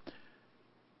the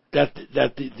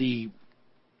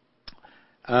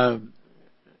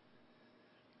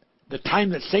time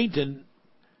that Satan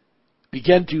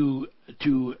began to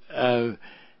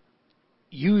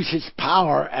use his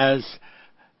power as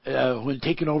when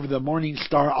taking over the Morning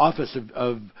Star office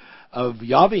of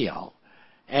Yaviel,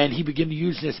 and he began to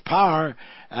use this power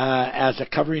as a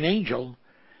covering angel,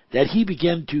 that he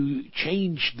began to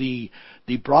change the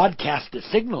broadcast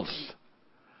signals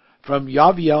from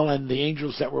Yaviel and the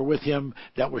angels that were with him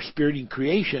that were spiriting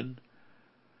creation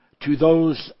to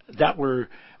those that were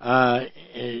that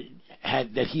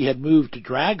he had moved to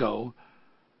Drago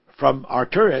from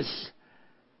Arcturus,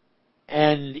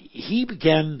 and he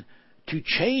began to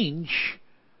change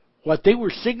what they were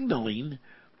signaling,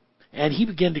 and he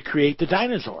began to create the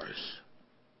dinosaurs.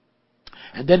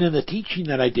 And then in the teaching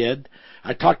that I did,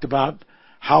 I talked about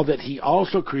how that he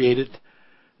also created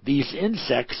these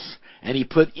insects, and he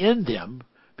put in them,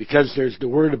 because there's the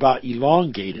word about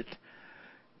elongated,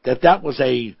 that was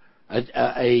a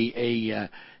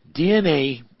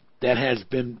DNA that has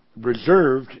been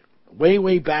reserved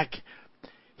way back,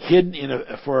 hidden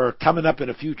for coming up in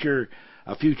a future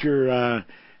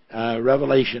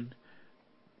revelation.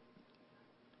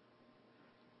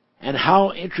 And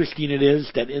how interesting it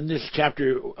is that in this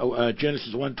chapter,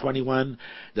 Genesis 1:21,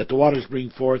 that the waters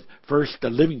bring forth first the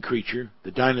living creature,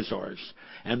 the dinosaurs,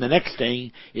 and the next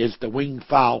thing is the winged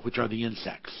fowl, which are the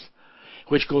insects,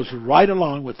 which goes right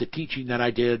along with the teaching that I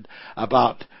did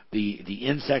about the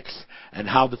insects and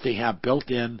how that they have built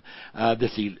in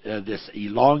this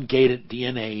elongated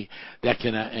DNA that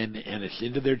can, and it's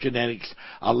into their genetics,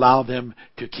 allow them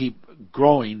to keep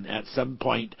growing at some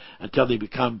point until they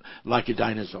become like a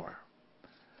dinosaur.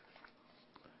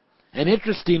 And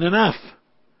interesting enough,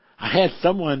 I had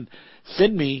someone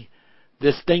send me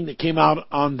this thing that came out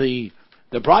on the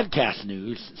broadcast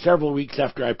news several weeks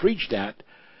after I preached that,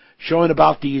 showing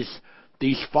about these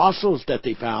fossils that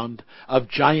they found of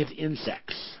giant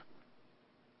insects.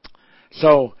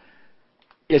 So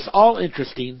it's all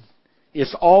interesting.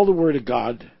 It's all the Word of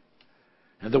God,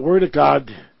 and the Word of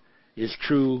God is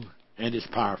true and is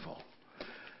powerful.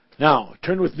 Now,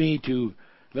 turn with me to,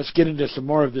 let's get into some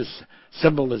more of this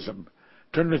symbolism.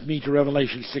 Turn with me to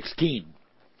Revelation 16.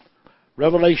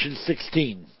 Revelation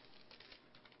 16.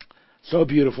 So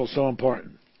beautiful, so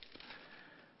important.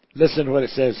 Listen to what it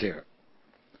says here.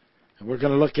 And we're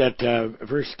going to look at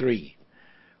verse 3.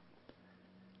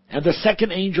 And the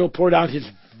second angel poured out his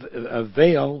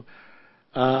veil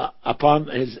upon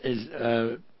his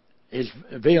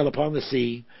veil upon the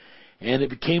sea, and it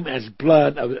became as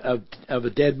blood of a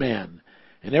dead man,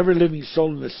 and every living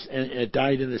soul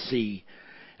died in the sea.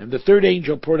 And the third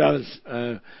angel poured out his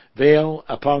veil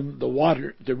upon the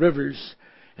water, the rivers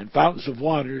and fountains of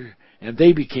water, and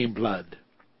they became blood.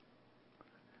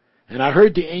 And I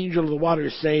heard the angel of the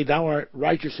waters say, Thou art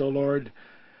righteous, O Lord,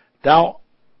 thou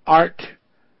art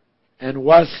and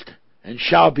wast and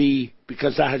shall be,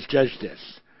 because thou hast judged this.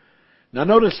 Now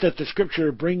notice that the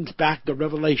scripture brings back the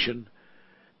revelation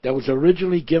that was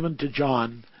originally given to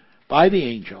John by the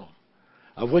angel,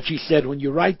 of which he said, when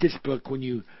you write this book, when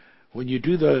you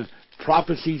do the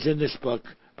prophecies in this book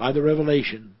by the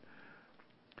revelation,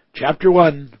 chapter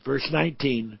 1, verse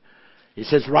 19, it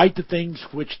says, write the things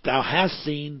which thou hast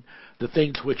seen, the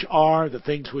things which are, the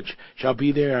things which shall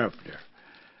be thereafter.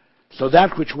 So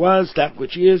that which was, that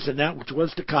which is, and that which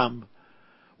was to come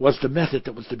was the method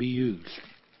that was to be used.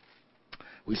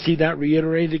 We see that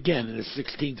reiterated again in the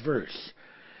 16th verse.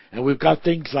 And we've got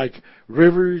things like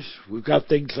rivers, we've got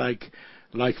things like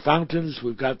fountains,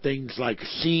 we've got things like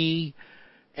sea,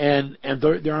 and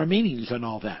there are meanings in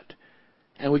all that.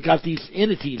 And we've got these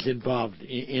entities involved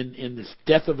in this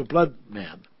death of a blood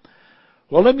man.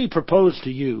 Well, let me propose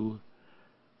to you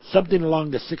something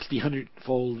along the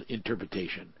 60-100-fold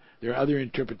interpretation. There are other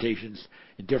interpretations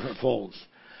in different folds.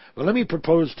 But let me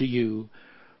propose to you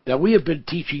that we have been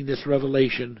teaching this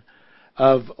revelation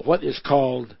of what is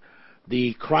called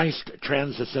the Christ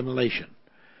transassimilation.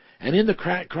 And in the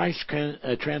Christ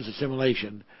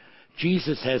transassimilation,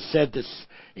 Jesus has said this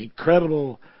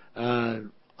incredible,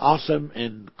 awesome,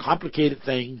 and complicated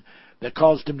thing that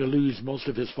caused him to lose most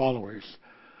of his followers,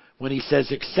 when he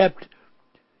says, except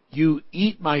you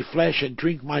eat my flesh and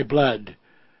drink my blood,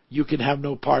 you can have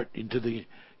no part into the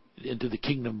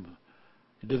kingdom,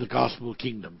 into the gospel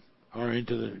kingdom, or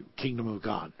into the kingdom of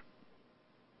God.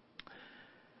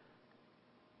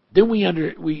 Then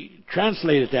we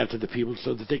translated that to the people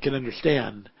so that they can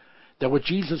understand that what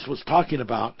Jesus was talking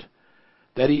about,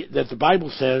 that the Bible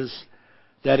says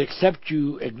that except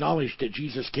you acknowledge that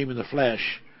Jesus came in the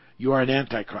flesh, you are an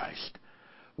antichrist.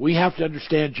 We have to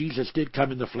understand Jesus did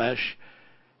come in the flesh,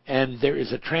 and there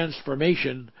is a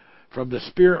transformation from the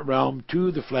spirit realm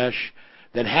to the flesh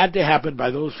that had to happen by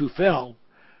those who fell.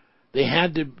 They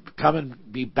had to come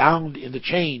and be bound in the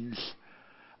chains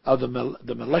of the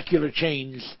molecular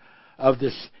chains of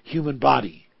this human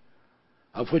body,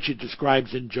 of which it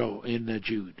describes in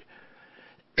Jude.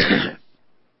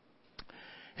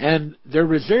 And they're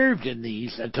reserved in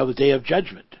these until the day of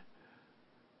judgment.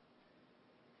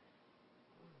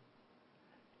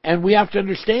 And we have to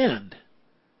understand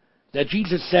that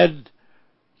Jesus said,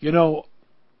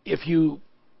 if you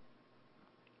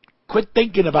quit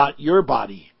thinking about your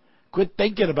body, quit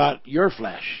thinking about your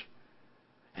flesh,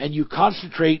 and you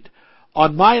concentrate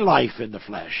on my life in the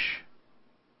flesh,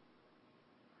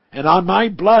 and on my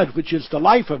blood, which is the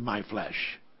life of my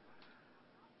flesh,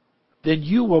 then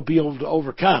you will be able to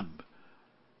overcome,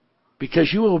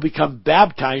 because you will become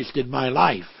baptized in my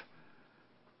life.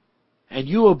 And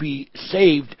you will be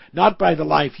saved not by the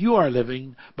life you are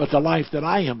living, but the life that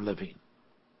I am living.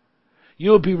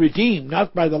 You will be redeemed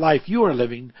not by the life you are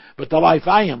living, but the life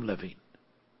I am living.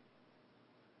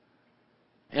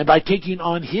 And by taking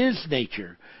on his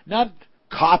nature, not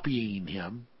copying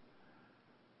him,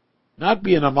 not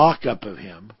being a mock-up of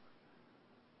him,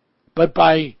 but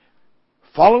by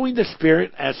following the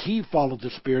Spirit as he followed the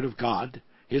Spirit of God,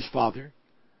 his Father.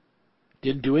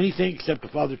 Didn't do anything except the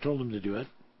Father told him to do it.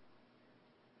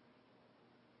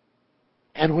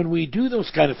 And when we do those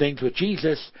kind of things with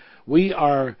Jesus, we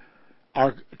are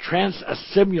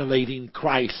trans-assimilating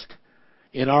Christ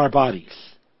in our bodies.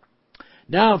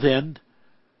 Now then,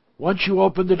 once you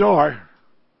open the door,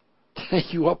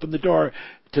 you open the door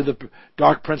to the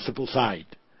dark principle side.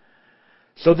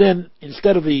 So then,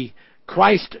 instead of the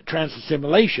Christ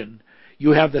transassimilation,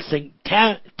 you have the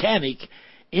satanic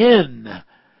in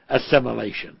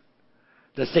assimilation.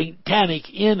 The satanic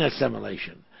in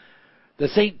assimilation. The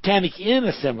satanic in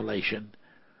assimilation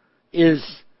is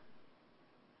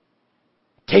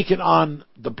taking on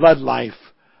the blood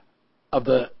life of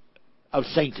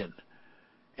Satan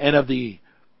and of the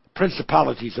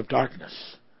principalities of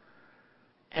darkness.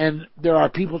 And there are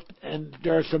people, and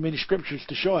there are so many scriptures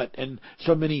to show it, and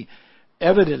so many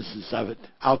evidences of it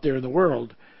out there in the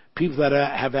world, people that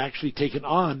have actually taken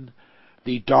on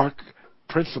the dark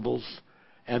principles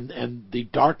and the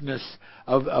darkness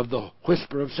of the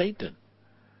whisper of Satan.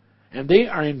 And they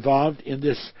are involved in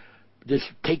this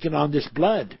taking on this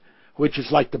blood, which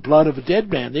is like the blood of a dead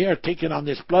man. They are taking on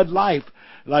this blood life,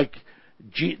 like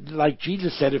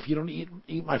Jesus said, if you don't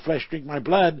eat my flesh, drink my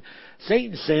blood.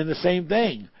 Satan's saying the same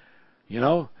thing.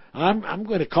 I'm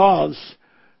going to cause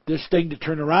this thing to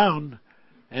turn around,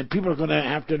 and people are going to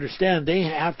have to understand they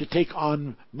have to take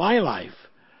on my life.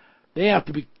 They have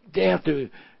to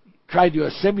try to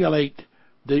assimilate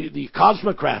the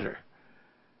cosmocrator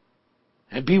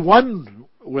and be one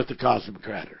with the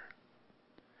cosmocrator.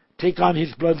 Take on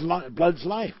his blood's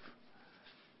life.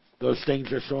 Those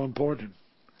things are so important.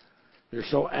 They're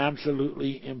so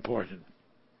absolutely important.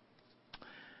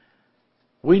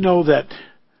 We know that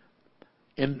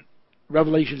in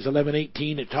Revelations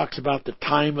 11:18 it talks about the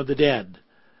time of the dead.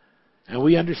 And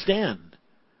we understand,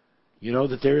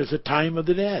 that there is a time of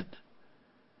the dead.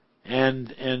 And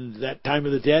that time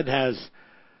of the dead has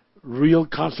real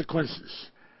consequences.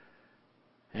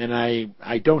 And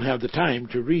I don't have the time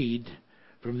to read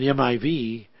from the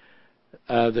MIV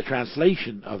the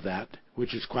translation of that,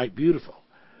 which is quite beautiful.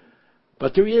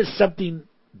 But there is something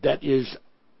that is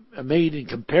made in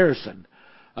comparison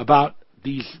about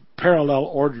these parallel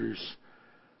orders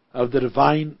of the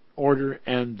divine order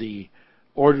and the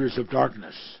orders of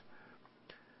darkness.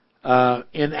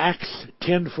 In Acts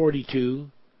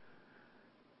 10:42,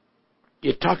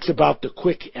 it talks about the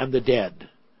quick and the dead.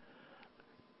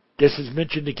 This is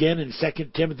mentioned again in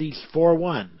 2 Timothy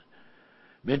 4:1.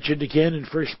 Mentioned again in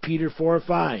 1 Peter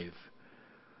 4:5.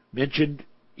 Mentioned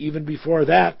even before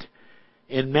that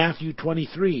in Matthew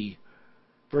 23,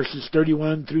 verses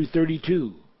 31 through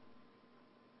 32.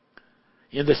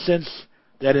 in the sense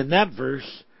that in that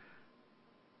verse,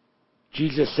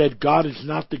 Jesus said, God is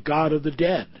not the God of the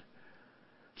dead.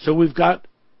 So we've got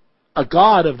a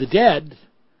God of the dead,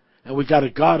 and we've got a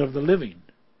God of the living.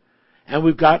 And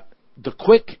we've got the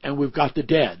quick, and we've got the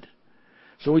dead.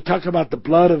 So we talk about the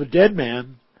blood of a dead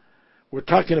man, we're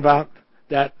talking about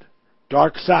that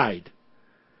dark side.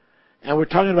 And we're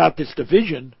talking about this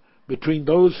division between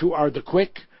those who are the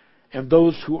quick and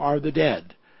those who are the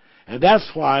dead. And that's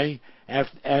why,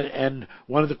 and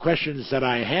one of the questions that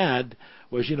I had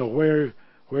was,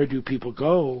 where do people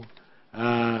go?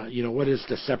 What is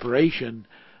the separation?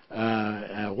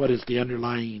 What is the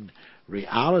underlying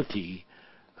reality,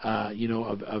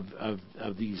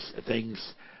 of these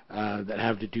things that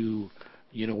have to do,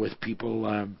 with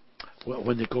people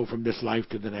when they go from this life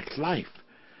to the next life?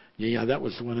 That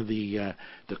was one of the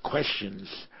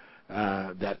questions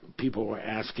that people were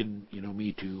asking,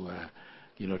 me to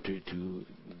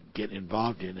get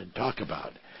involved in and talk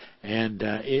about, and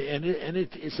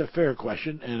it's a fair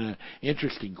question and an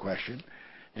interesting question,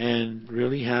 and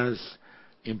really has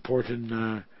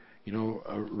important,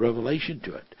 revelation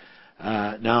to it.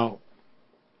 Now,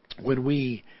 when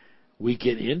we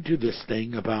get into this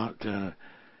thing about, the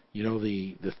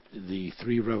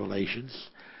three revelations,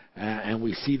 and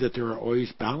we see that there are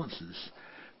always balances.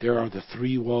 There are the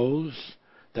three woes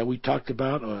that we talked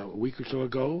about a week or so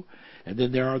ago, and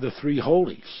then there are the three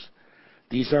holies.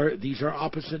 These are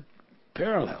opposite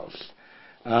parallels.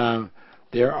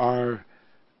 There are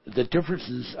the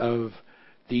differences of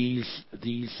these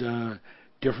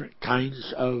different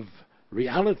kinds of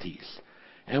realities,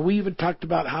 and we even talked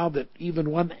about how that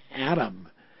even one atom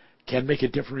can make a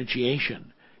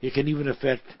differentiation. It can even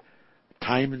affect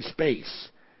time and space,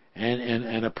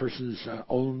 and a person's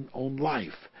own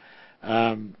life.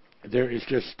 There is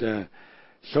just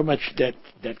so much that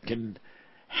can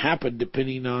happen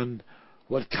depending on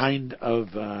what kind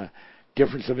of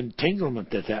difference of entanglement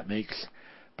that makes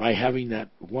by having that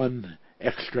one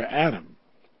extra atom.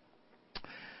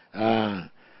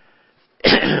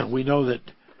 We know that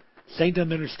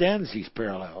Satan understands these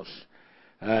parallels.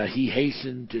 He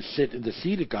hastened to sit in the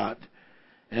seat of God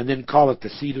and then call it the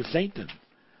seat of Satan.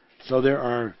 So there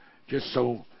are just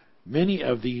so many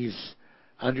of these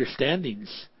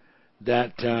understandings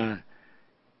that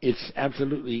it's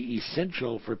absolutely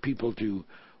essential for people to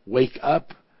wake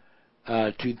up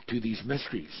to these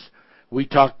mysteries. We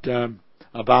talked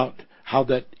about how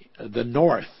that the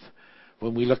north,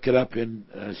 when we look it up in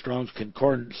Strong's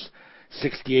Concordance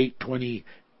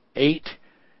 6828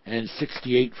 and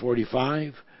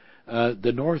 6845,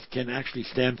 the north can actually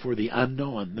stand for the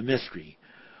unknown, the mystery.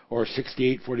 Or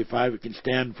 6845, it can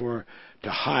stand for to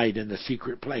hide in the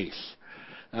secret place.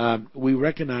 We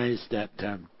recognize that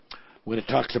when it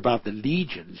talks about the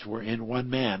legions, we're in one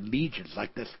man, legions,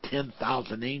 like that's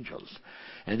 10,000 angels,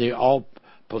 and they all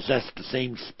possess the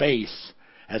same space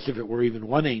as if it were even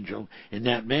one angel in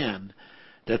that man,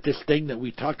 that this thing that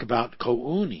we talk about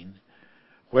co-owning,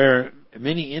 where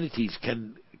many entities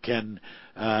can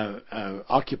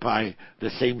occupy the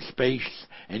same space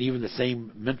and even the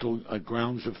same mental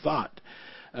grounds of thought,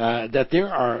 that there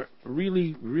are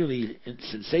really, really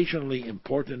sensationally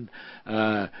important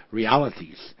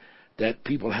realities that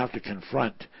people have to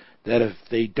confront, that if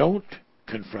they don't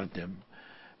confront them,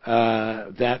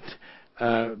 that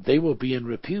they will be in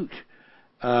repute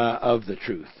of the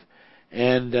truth.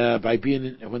 And by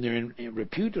being when they're in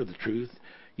repute of the truth,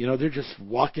 they're just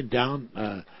walking down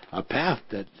a path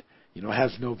that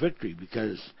has no victory,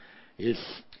 because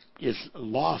it's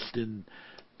lost in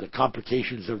the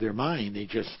complications of their mind.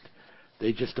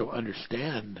 They just don't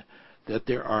understand that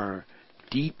there are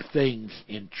deep things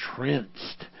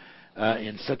entrenched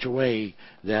in such a way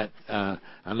that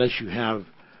unless you have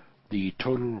the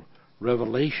total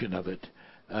revelation of it,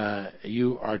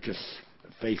 you are just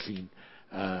facing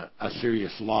a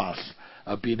serious loss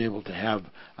of being able to have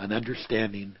an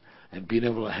understanding and being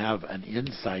able to have an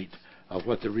insight of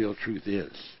what the real truth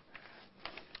is.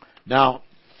 Now,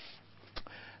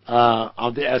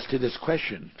 as to this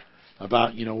question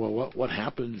about, what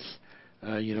happens,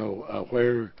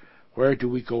 where do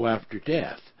we go after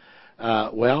death? I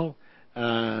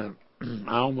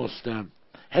almost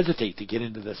hesitate to get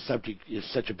into the subject.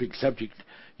 It's such a big subject,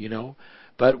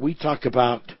 but we talk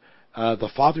about the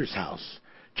Father's house,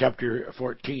 chapter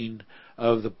 14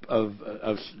 of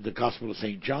the Gospel of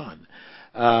St. John,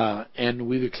 and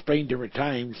we've explained different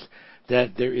times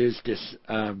that there is this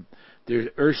there's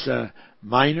Ursa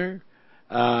Minor,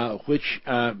 which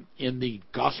in the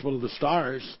Gospel of the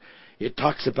Stars it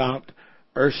talks about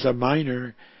Ursa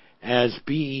Minor as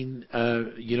being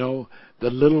the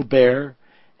little bear,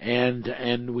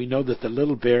 And we know that the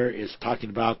little bear is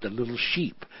talking about the little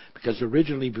sheep, because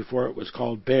originally, before it was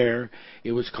called bear,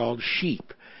 it was called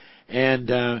sheep.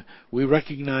 And we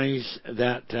recognize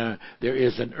that there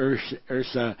is an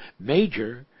Ursa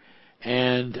Major,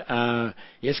 and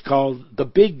it's called the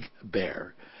Big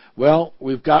Bear. Well,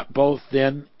 we've got both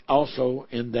then also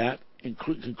in that,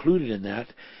 included in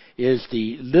that, is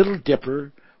the Little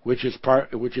Dipper, which is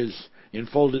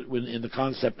enfolded in the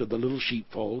concept of the little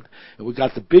sheepfold, and we've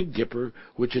got the Big Dipper,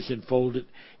 which is enfolded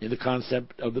in the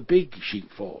concept of the big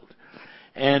sheepfold.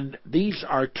 And these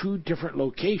are two different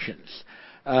locations.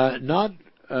 Ursa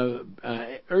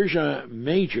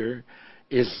Major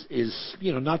is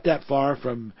not that far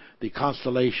from the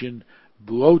constellation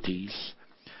Boötes,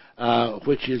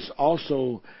 which is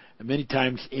also many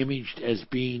times imaged as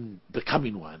being the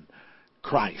coming one,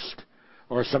 Christ,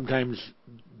 or sometimes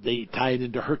they tie it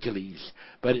into Hercules,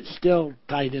 but it's still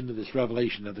tied into this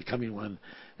revelation of the coming one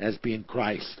as being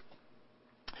Christ.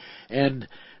 And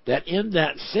that in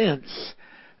that sense,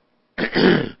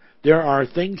 there are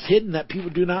things hidden that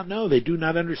people do not know, they do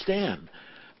not understand.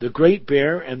 The great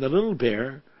bear and the little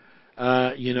bear,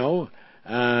 have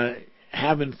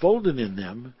enfolded in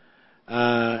them,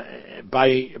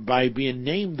 by being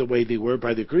named the way they were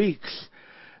by the Greeks.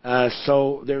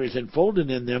 So there is enfolded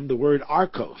in them the word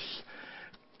Archos.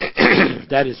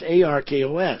 That is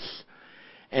Arkos.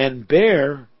 And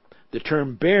bear, the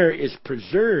term bear, is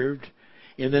preserved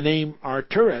in the name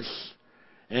Arturus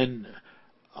and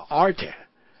Arte.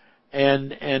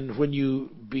 And when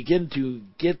you begin to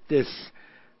get this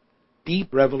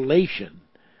deep revelation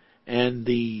and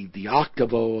the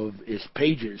octavo of its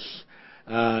pages,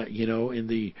 in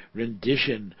the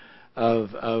rendition of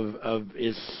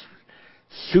its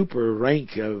super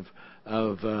rank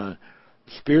of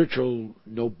spiritual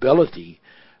nobility,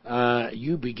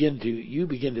 you begin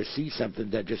to see something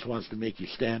that just wants to make you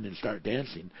stand and start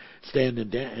dancing, stand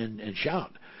and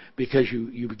shout, because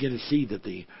you begin to see that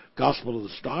the Gospel of the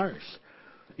Stars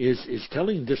is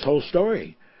telling this whole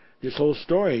story. This whole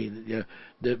story,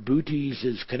 that Boötes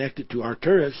is connected to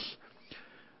Arcturus,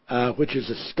 which is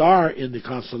a star in the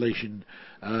constellation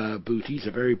Boötes,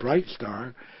 a very bright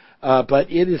star,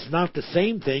 but it is not the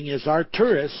same thing as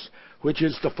Arcturus, which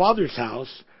is the Father's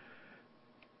house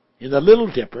in the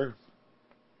Little Dipper,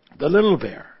 the little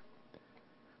bear.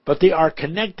 But they are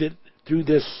connected through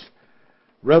this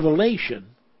revelation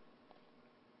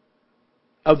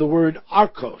of the word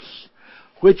Archos,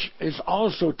 which is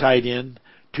also tied in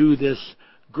to this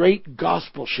great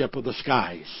gospel ship of the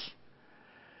skies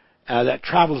that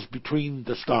travels between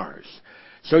the stars.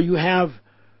 So you have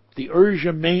the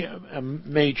Ursa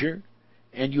Major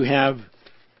and you have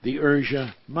the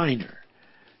Ursa Minor.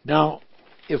 Now,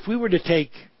 if we were to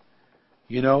take,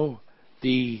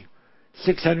 the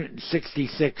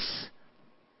 666,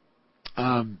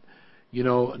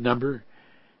 number,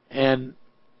 and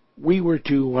we were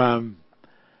to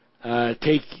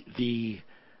take the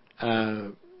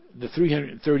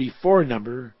 334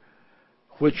 number,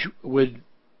 which would,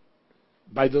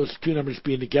 by those two numbers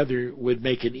being together, would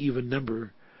make an even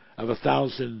number of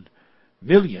 1,000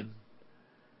 million,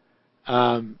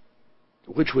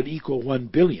 which would equal 1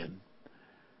 billion.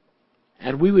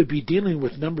 And we would be dealing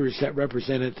with numbers that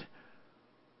represented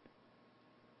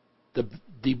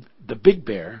the big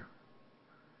bear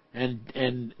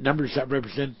and numbers that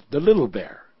represent the little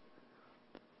bear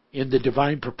in the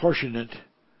divine proportionate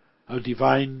of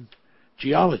divine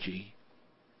geology.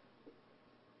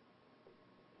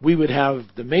 We would have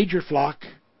the major flock,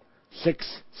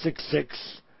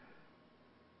 666,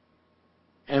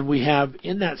 and we have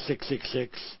in that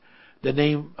 666 the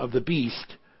name of the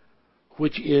beast,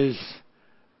 which is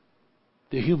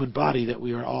the human body that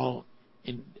we are all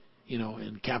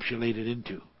encapsulated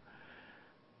into.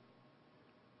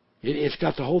 It's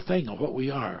got the whole thing of what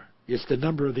we are. It's the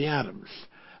number of the atoms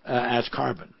as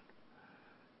carbon.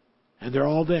 And they're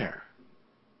all there.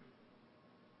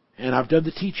 And I've done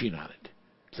the teaching on it.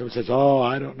 Someone says, oh,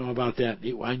 I don't know about that.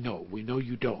 I know. We know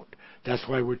you don't. That's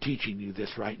why we're teaching you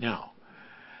this right now.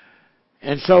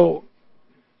 And so,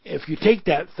 if you take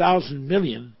that 1,000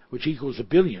 million, which equals 1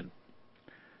 billion,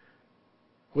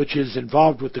 which is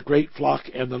involved with the great flock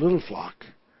and the little flock,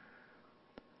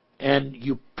 and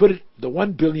you put it the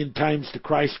 1 billion times the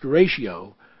Christ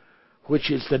ratio,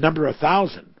 which is the number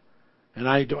 1,000, and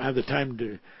I don't have the time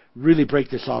to really break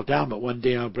this all down, but one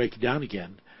day I'll break it down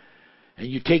again. And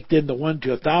you take then the 1 to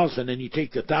 1,000, and you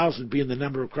take the 1,000 being the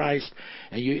number of Christ,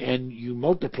 and you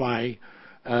multiply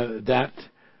that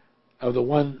of the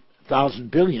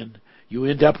 1,000 billion, you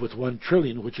end up with 1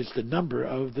 trillion, which is the number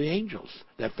of the angels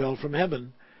that fell from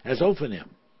heaven as Ophanim.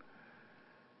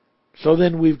 So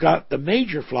then we've got the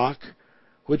major flock,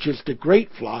 which is the great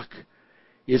flock,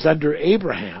 is under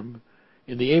Abraham,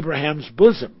 in the Abraham's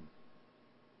bosom.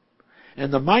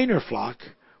 And the minor flock,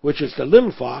 which is the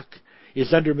little flock,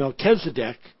 is under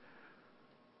Melchizedek.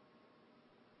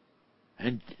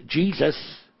 And Jesus,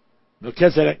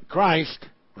 Melchizedek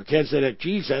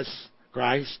Jesus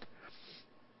Christ,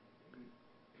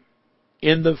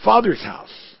 in the Father's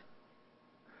house.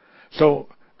 So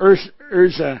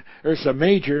Ursa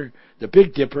Major, the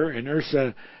Big Dipper, and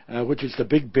Ursa, which is the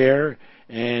Big Bear,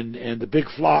 and the Big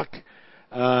Flock,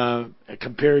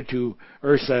 compared to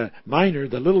Ursa Minor,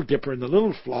 the Little Dipper and the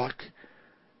Little Flock,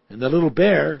 and the Little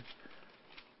Bear,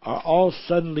 are all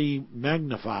suddenly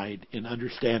magnified in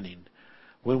understanding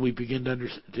when we begin to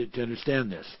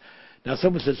understand this. Now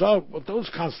someone says, oh, well, those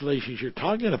constellations you're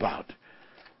talking about,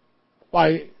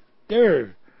 why,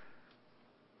 they're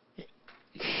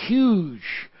huge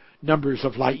numbers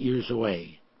of light years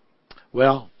away.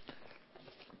 Well,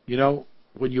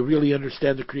 when you really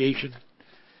understand the creation,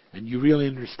 and you really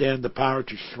understand the power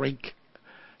to shrink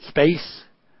space,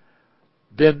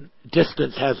 then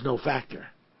distance has no factor.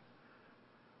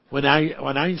 When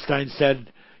Einstein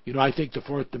said, I think the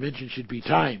fourth dimension should be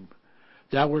time,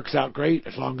 that works out great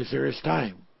as long as there is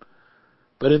time.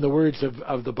 But in the words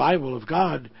of the Bible, of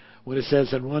God, when it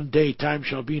says, in one day time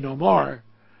shall be no more,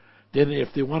 then if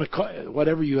they want to call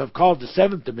whatever you have called the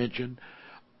seventh dimension,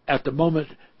 at the moment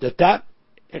that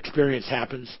experience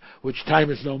happens, which time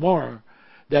is no more,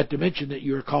 that dimension that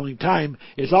you are calling time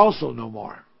is also no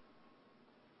more.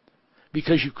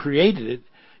 Because you created it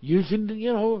using,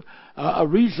 a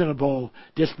reasonable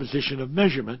disposition of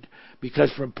measurement,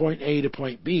 because from point A to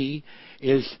point B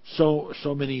is so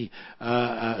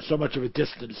much of a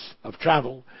distance of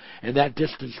travel, and that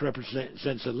distance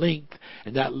represents a length,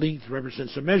 and that length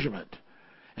represents a measurement.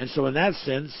 And so in that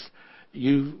sense,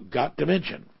 you've got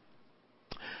dimension.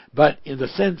 But in the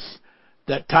sense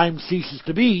that time ceases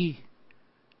to be,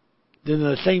 then in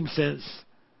the same sense,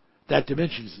 that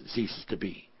dimension ceases to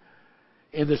be.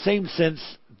 In the same sense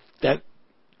that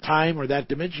time or that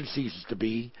dimension ceases to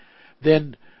be,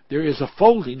 then there is a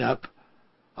folding up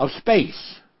of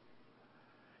space.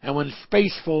 And when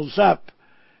space folds up,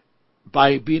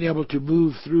 by being able to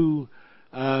move through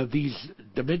these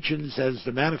dimensions as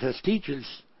the Manifest teaches,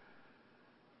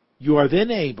 you are then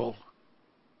able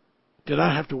to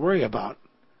not have to worry about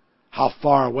how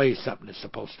far away something is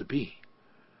supposed to be.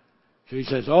 So he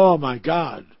says, oh my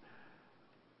God,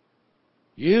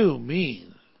 you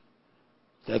mean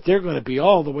that they're going to be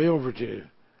all the way over to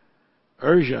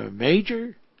Ursa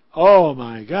Major? Oh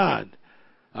my God.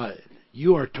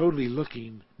 You are totally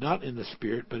looking not in the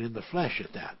spirit but in the flesh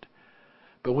at that.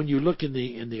 But when you look in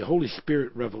the Holy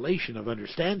Spirit revelation of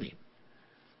understanding,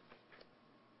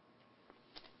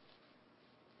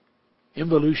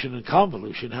 involution and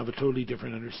convolution have a totally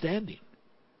different understanding.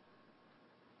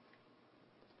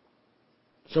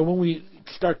 So when we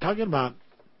start talking about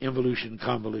involution and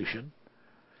convolution,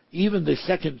 even the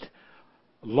second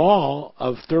law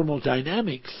of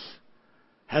thermodynamics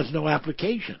has no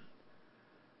application.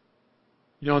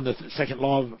 In the second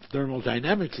law of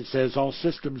thermodynamics, it says all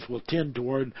systems will tend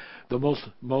toward the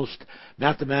most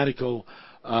mathematical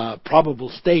probable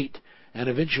state and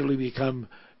eventually become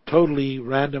totally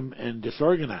random and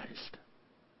disorganized.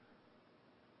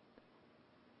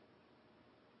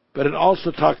 But it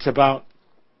also talks about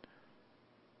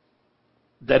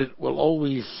that it will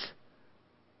always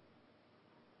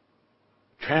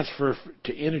transfer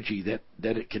to energy,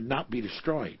 that it cannot be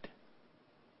destroyed.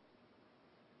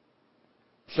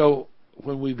 So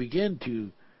when we begin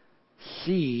to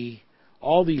see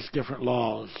all these different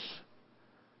laws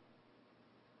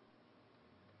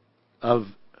of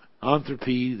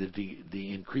entropy,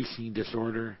 the increasing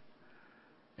disorder,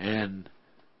 and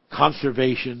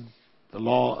conservation, the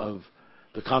law of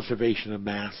the conservation of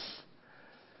mass,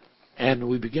 and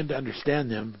we begin to understand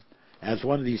them, as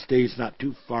one of these days, not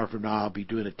too far from now, I'll be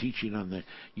doing a teaching on the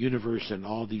universe and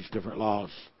all these different laws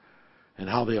and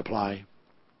how they apply.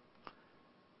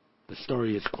 The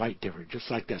story is quite different,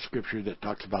 just like that scripture that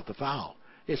talks about the fowl.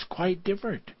 It's quite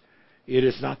different. It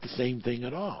is not the same thing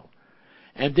at all.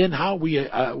 And then how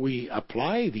we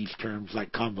apply these terms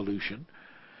like convolution.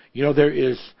 There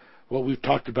is what we've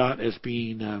talked about as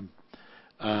being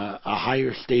a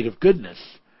higher state of goodness,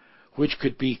 which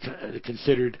could be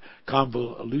considered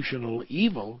convolutional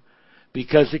evil,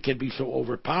 because it can be so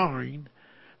overpowering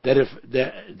that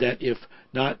if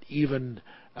not even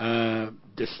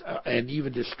and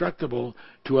even destructible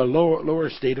to a lower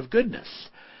state of goodness.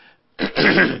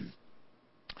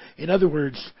 In other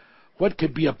words, what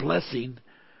could be a blessing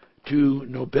to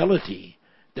nobility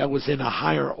that was in a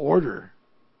higher order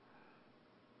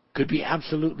could be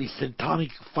absolutely syntonic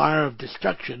fire of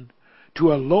destruction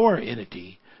to a lower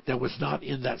entity that was not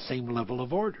in that same level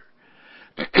of order.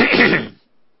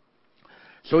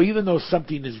 So even though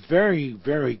something is very,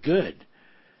 very good,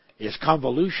 is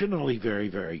convolutionally very,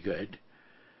 very good,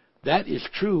 that is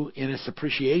true in its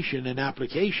appreciation and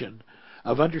application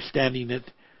of understanding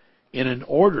it in an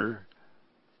order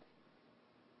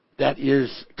that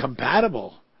is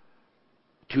compatible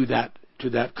to that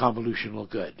convolutional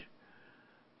good.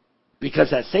 Because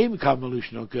that same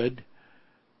convolutional good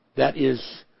that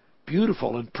is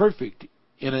beautiful and perfect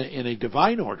in a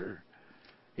divine order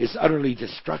is utterly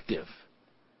destructive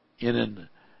in an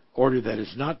order that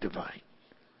is not divine.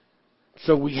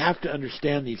 So we have to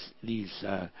understand these things,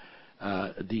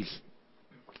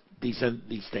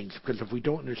 because if we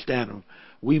don't understand them,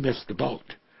 we miss the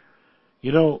boat.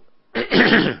 You know,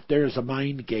 there is a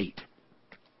mind gate,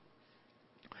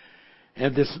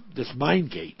 and this mind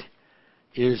gate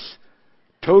is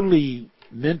totally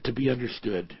meant to be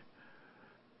understood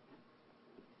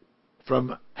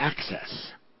from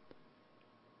access.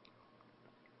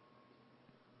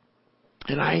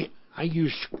 And I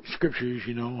use scriptures,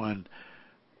 you know, on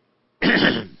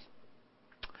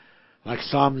like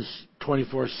Psalms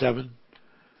 24:7.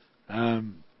 I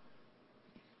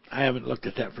haven't looked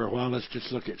at that for a while. Let's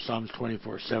just look at Psalms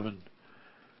 24:7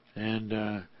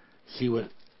 and see what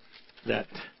that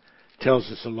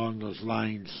tells us along those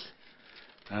lines.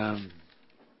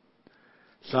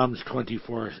 Psalms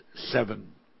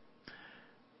 24:7.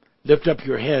 Lift up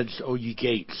your heads, O ye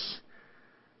gates.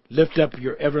 Lift up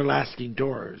your everlasting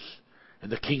doors, and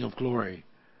the King of glory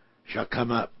shall come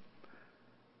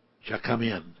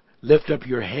in. Lift up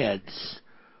your heads,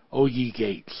 O ye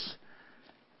gates.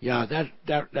 Yeah,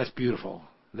 that's beautiful.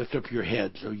 Lift up your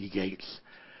heads, O ye gates.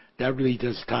 That really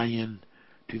does tie in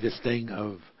to this thing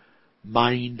of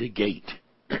mind gate.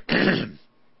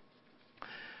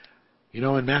 You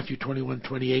know, in Matthew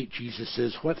 21:28, Jesus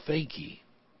says, "What think ye?"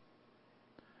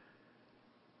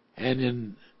 And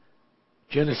in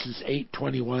Genesis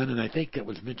 8:21, and I think that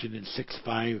was mentioned in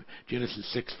 6:5, Genesis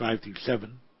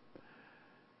 6:5-7,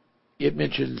 it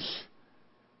mentions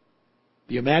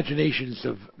the imaginations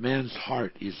of man's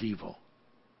heart is evil.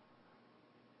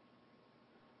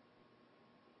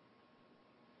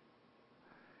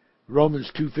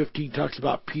 Romans 2:15 talks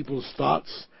about people's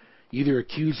thoughts either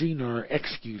accusing or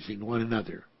excusing one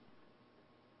another.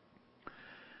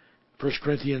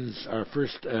 Corinthians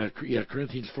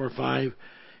 4:5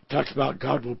 talks about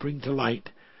God will bring to light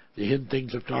the hidden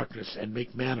things of darkness and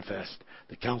make manifest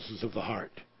the counsels of the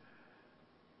heart.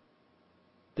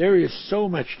 There is so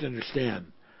much to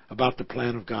understand about the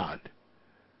plan of God.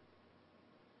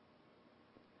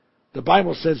 The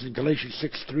Bible says in Galatians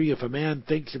 6:3, if a man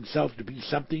thinks himself to be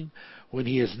something when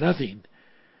he is nothing,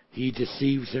 he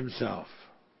deceives himself.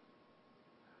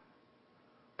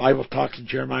 The Bible talks in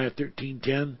Jeremiah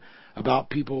 13:10 about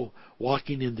people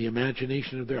walking in the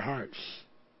imagination of their hearts.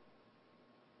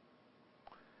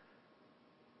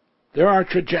 There are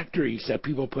trajectories that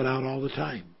people put out all the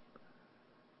time.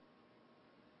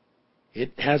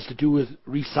 It has to do with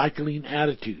recycling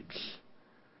attitudes,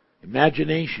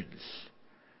 imaginations,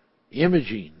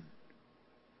 imaging,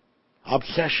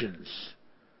 obsessions,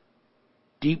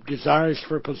 deep desires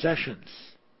for possessions.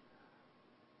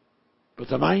 But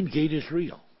the mind gate is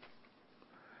real.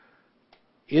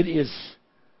 It is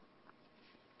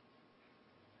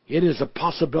a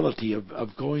possibility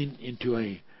of going into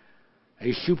a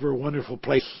super wonderful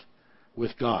place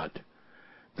with God.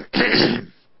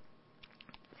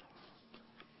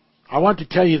 I want to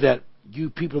tell you that you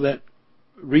people that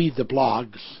read the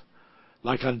blogs,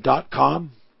 like on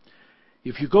 .com,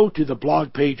 if you go to the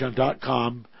blog page on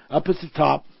 .com, up at the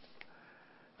top,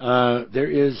 there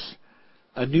is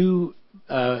a new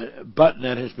button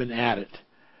that has been added,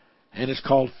 and it's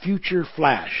called Future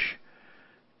Flash.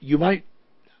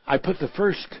 I put the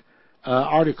first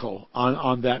article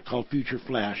on that called Future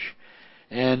Flash,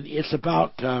 and it's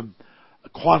about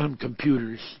quantum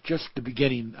computers, just the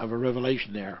beginning of a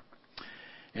revelation there.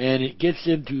 And it gets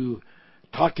into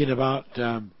talking about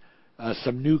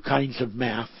some new kinds of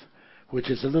math, which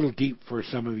is a little deep for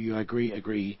some of you, I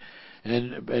agree.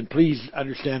 And please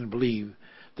understand and believe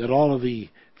that all of the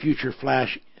Future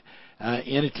Flash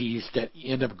entities that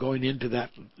end up going into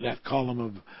that column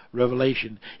of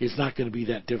revelation is not going to be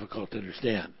that difficult to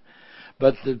understand.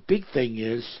 But the big thing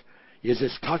is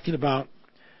it's talking about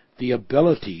the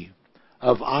ability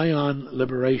of ion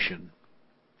liberation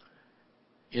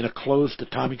in a closed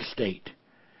atomic state.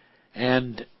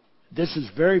 And this is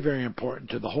very, very important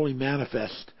to the Holy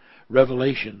Manifest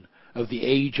revelation of the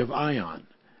age of ion.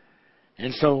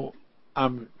 And so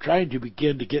I'm trying to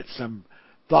begin to get some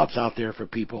thoughts out there for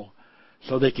people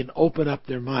so they can open up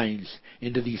their minds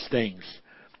into these things.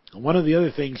 And one of the other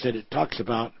things that it talks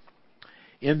about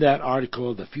in that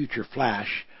article, The Future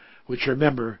Flash, which,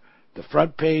 remember, the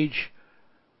front page,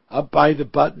 up by the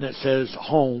button that says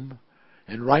Home,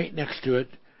 and right next to it,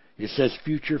 it says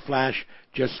Future Flash.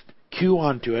 Just cue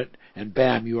onto it, and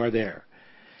bam, you are there.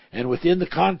 And within the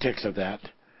context of that,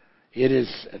 it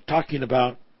is talking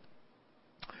about,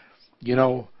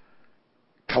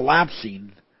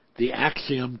 collapsing the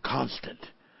axiom constant.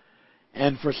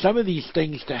 And for some of these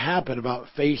things to happen about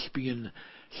space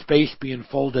being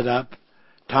folded up,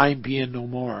 time being no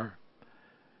more,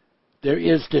 there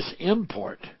is this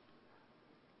import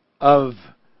of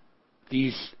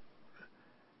these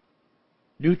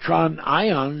neutron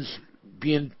ions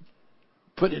being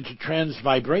put into trans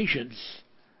vibrations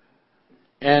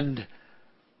and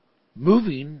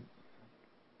moving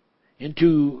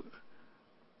into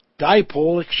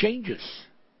dipole exchanges.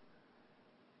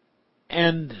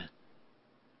 And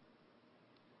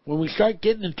when we start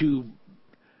getting into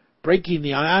breaking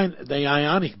the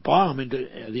ionic bond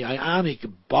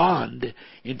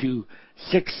into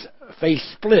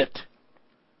six-phase split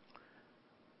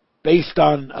based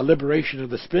on a liberation of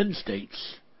the spin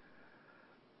states,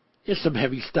 it's some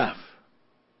heavy stuff.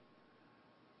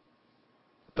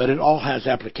 But it all has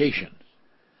application.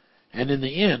 And in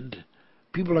the end,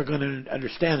 people are going to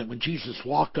understand that when Jesus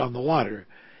walked on the water,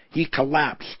 he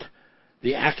collapsed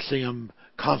the axiom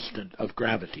constant of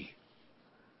gravity.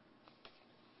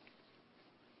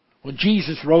 When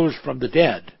Jesus rose from the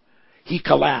dead, he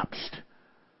collapsed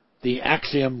the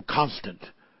axiom constant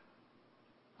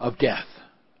of death.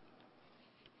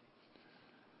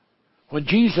 When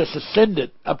Jesus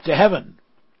ascended up to heaven,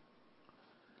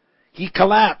 he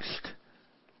collapsed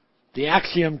the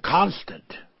axiom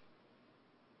constant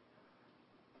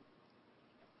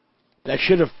that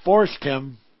should have forced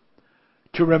him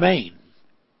to remain.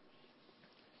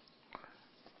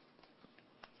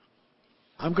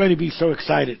 I'm going to be so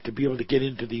excited to be able to get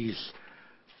into these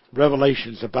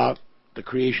revelations about the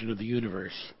creation of the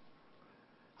universe.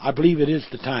 I believe it is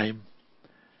the time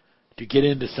to get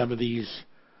into some of these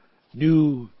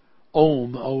new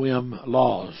OM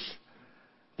laws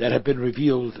that have been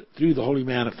revealed through the Holy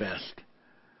Manifest,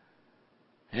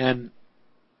 and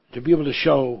to be able to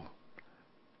show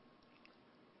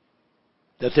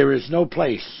that there is no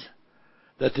place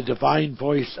that the divine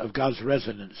voice of God's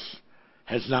resonance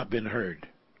has not been heard.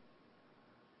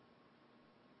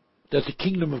 That the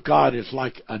kingdom of God is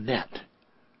like a net.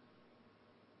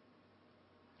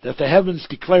 That the heavens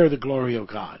declare the glory of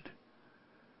God.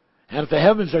 And if the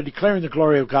heavens are declaring the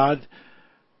glory of God,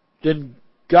 then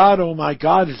God, oh my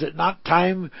God, is it not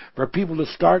time for people to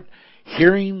start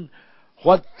hearing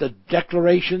what the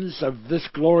declarations of this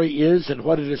glory is and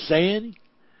what it is saying?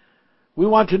 We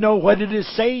want to know what it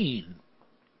is saying.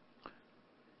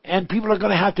 And people are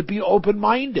going to have to be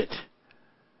open-minded.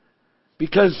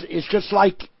 Because it's just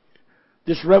like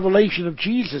this revelation of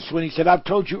Jesus when he said, I've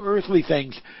told you earthly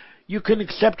things. You couldn't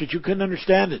accept it. You couldn't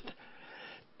understand it.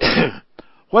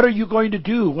 What are you going to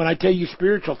do when I tell you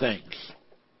spiritual things?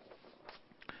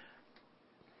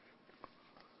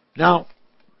 Now,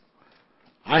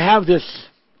 I have this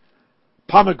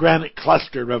pomegranate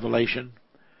cluster revelation,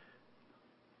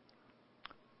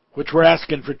 which we're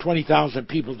asking for 20,000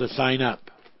 people to sign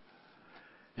up.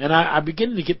 And I'm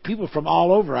beginning to get people from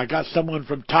all over. I got someone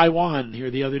from Taiwan here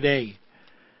the other day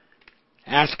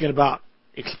asking about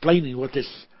explaining what this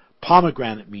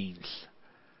pomegranate means.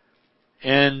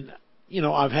 And,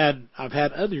 I've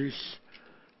had others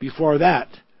before that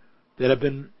have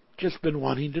been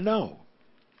wanting to know.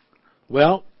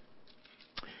 Well,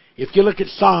 if you look at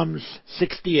Psalms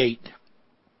 68,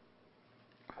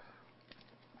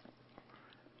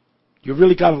 you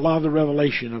really got a lot of the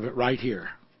revelation of it right here.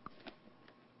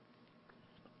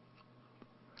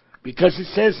 Because it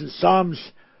says in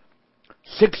Psalms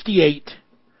 68,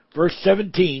 verse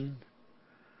 17,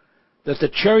 that the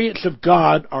chariots of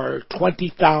God are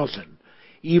 20,000,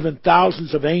 even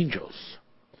thousands of angels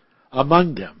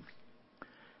among them,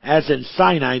 as in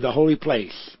Sinai, the holy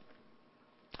place.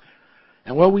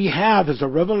 And what we have is a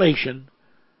revelation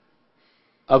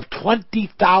of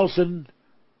 20,000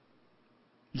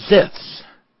 ziths,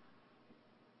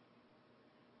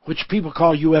 which people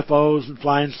call UFOs and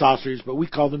flying saucers, but we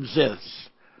call them ziths.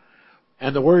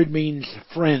 And the word means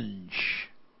fringe,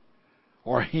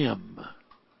 or hem.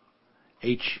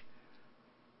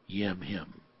 H-E-M,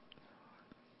 him.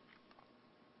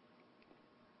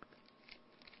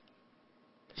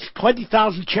 It's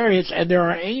 20,000 chariots, and there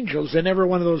are angels in every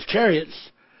one of those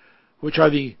chariots, which are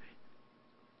the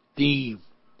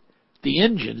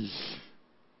engines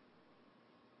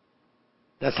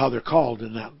That's how they're called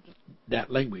in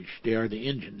that language. They are the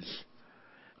engines.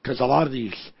 Because a lot of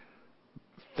these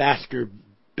faster,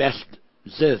 best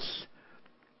ziths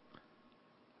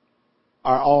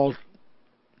are all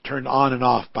turned on and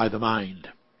off by the mind.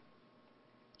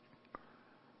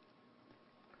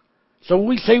 So when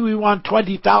we say we want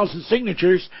 20,000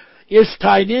 signatures, it's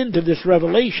tied into this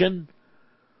revelation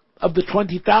of the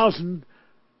 20,000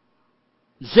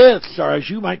 ziths, or as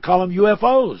you might call them,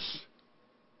 UFOs.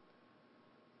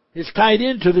 It's tied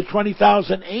into the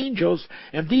 20,000 angels,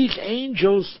 and these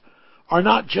angels are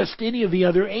not just any of the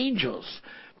other angels.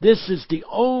 This is the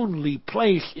only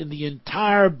place in the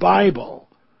entire Bible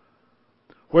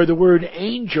where the word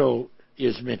angel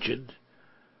is mentioned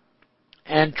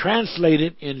and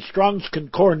translated in Strong's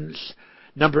Concordance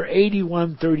number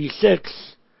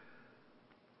 8136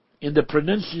 in the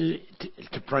pronunciation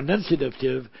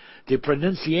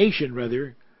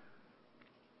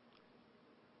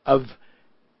of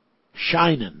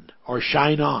shinin or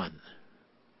shine on.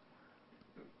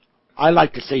 I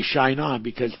like to say shine on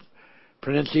because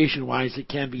pronunciation-wise it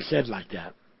can be said like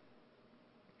that.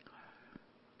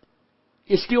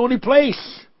 It's the only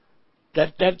place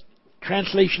that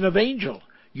translation of angel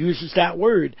uses that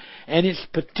word, and it's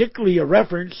particularly a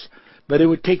reference, but it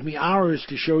would take me hours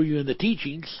to show you in the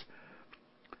teachings,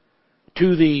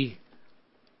 to the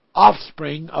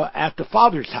offspring at the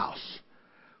Father's house,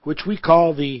 which we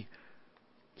call the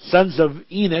sons of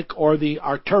Enoch, or the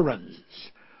Arturans,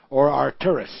 or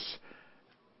Arturus,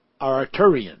 or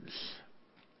Arturians,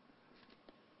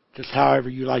 just however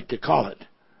you like to call it.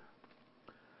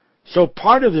 So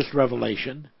part of this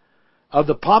revelation of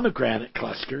the pomegranate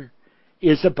cluster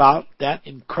is about that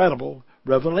incredible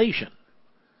revelation.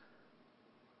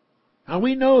 Now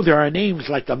we know there are names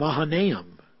like the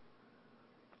Mahanaim,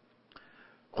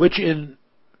 which in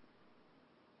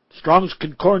Strong's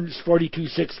Concordance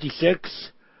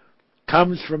 4266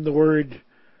 comes from the word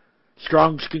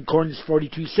Strong's Concordance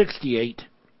 4268,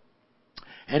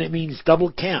 and it means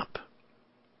double camp,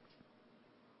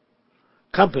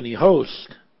 company,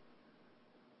 host,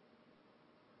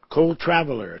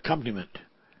 co-traveler, accompaniment.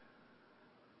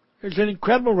 There's an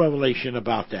incredible revelation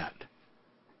about that.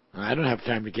 I don't have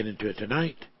time to get into it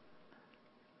tonight.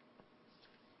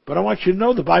 But I want you to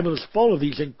know the Bible is full of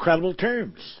these incredible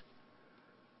terms.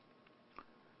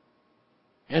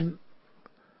 And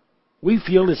we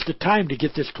feel it's the time to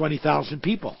get this 20,000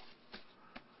 people.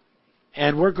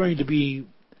 And we're going to be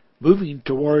moving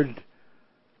toward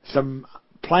some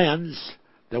plans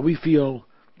that we feel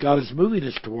God is moving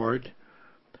us toward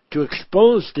to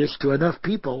expose this to enough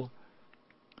people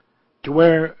to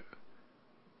where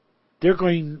they're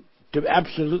going to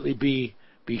absolutely be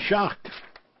shocked.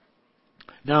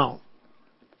 Now,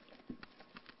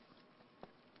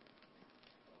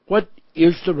 what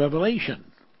is the revelation?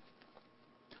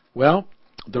 Well,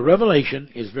 the revelation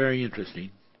is very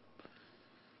interesting.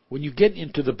 When you get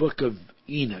into the book of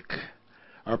Enoch,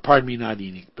 or pardon me, not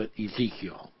Enoch, but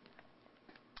Ezekiel,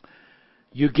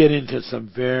 you get into some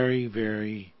very,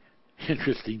 very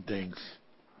interesting things.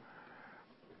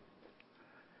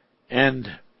 And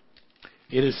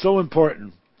it is so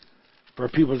important for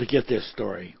people to get this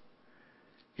story.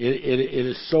 It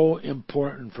is so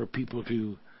important for people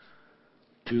to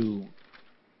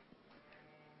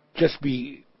just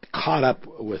be caught up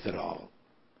with it all.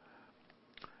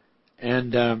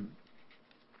 And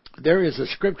there is a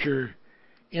scripture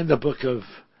in the book of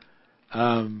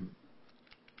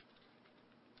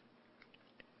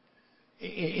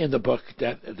in the book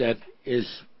that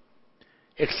is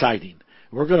exciting.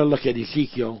 We're going to look at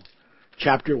Ezekiel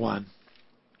chapter 1,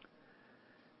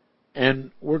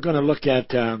 and we're going to look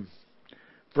at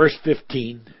verse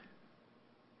 15.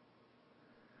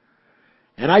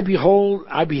 And I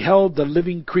beheld the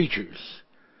living creatures.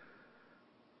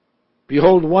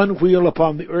 Behold, one wheel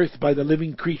upon the earth by the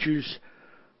living creatures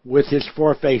with his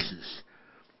 4 faces.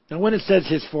 Now when it says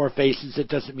his 4 faces, it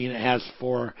doesn't mean it has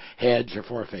 4 heads or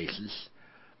 4 faces,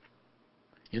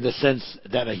 in the sense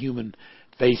that a human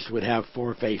face would have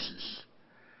 4 faces.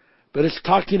 But it's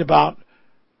talking about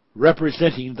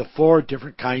representing the 4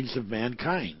 different kinds of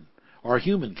mankind, or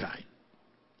humankind,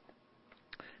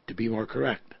 to be more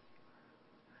correct.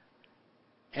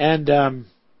 And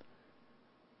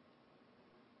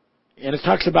it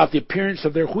talks about the appearance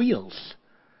of their wheels.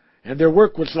 And their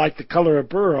work was like the color of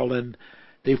beryl, and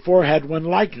they 4 had one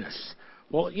likeness.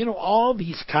 Well, you know, all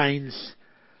these kinds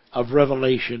of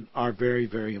revelation are very,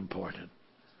 very important.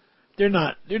 They're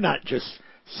not just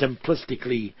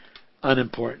simplistically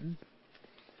unimportant.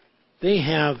 They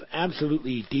have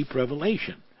absolutely deep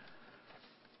revelation.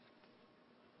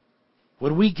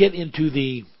 When we get into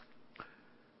the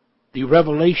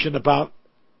revelation about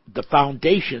the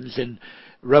foundations in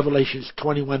Revelations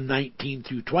 21:19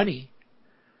 through 20,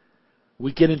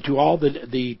 we get into all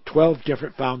the 12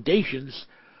 different foundations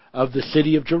of the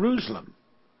city of Jerusalem.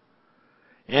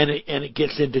 And it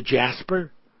gets into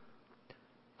jasper,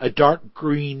 a dark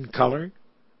green color,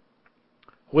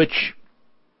 which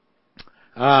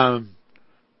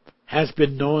has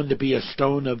been known to be a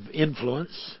stone of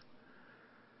influence.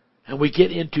 And we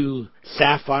get into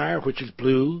sapphire, which is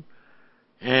blue,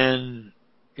 and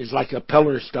is like a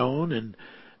pillar stone,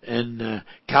 and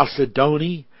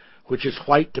chalcedony, which is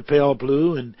white to pale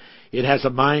blue, and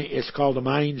it's called a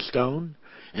mind stone,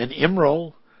 and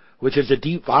emerald, which is a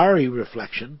deep fiery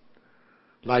reflection,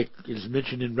 like is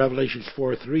mentioned in Revelations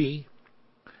 4:3,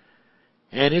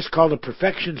 and it's called a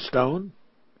perfection stone,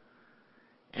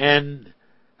 and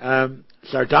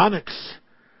sardonyx,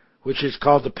 which is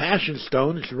called the passion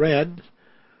stone, it's red,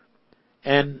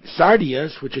 and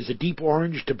sardius, which is a deep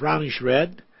orange to brownish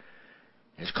red,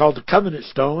 it's called the covenant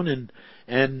stone,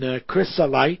 and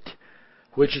chrysolite,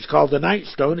 which is called the night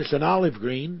stone, it's an olive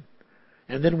green,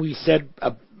 and then we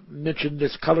mentioned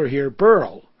this color here,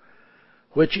 beryl,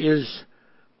 which is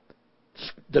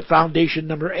the foundation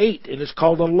number 8, and it's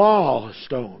called a law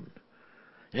stone,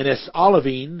 and it's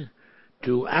olivine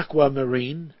to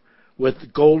aquamarine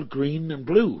with gold, green, and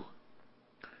blue.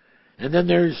 And then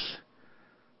there's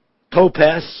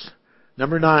topaz,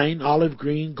 number 9, olive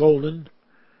green, golden,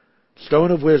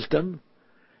 stone of wisdom,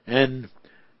 and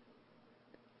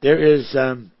there's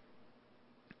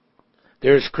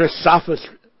chrysoprasus,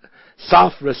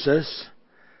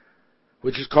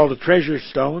 which is called a treasure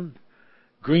stone,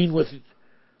 green with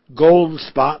gold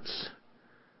spots,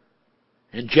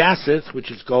 and jacinth, which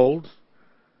is gold,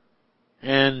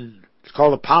 and it's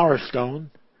called a power stone,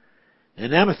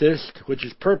 and amethyst, which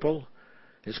is purple,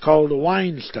 is called a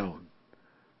wine stone.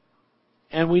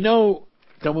 And we know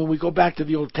that when we go back to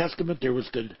the Old Testament, there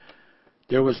was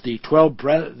the 12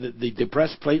 the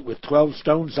breastplate with 12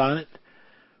 stones on it,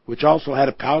 which also had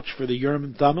a pouch for the Urim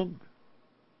and Thummim.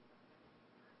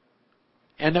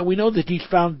 And that we know that these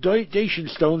foundation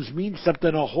stones mean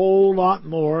something a whole lot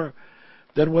more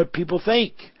than what people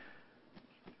think.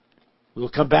 We'll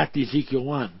come back to Ezekiel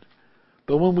 1.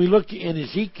 But when we look in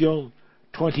Ezekiel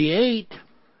 28,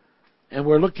 and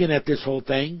we're looking at this whole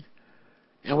thing,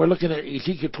 and we're looking at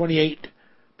Ezekiel 28,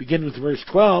 beginning with verse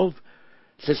 12,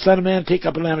 it says, Son of man, take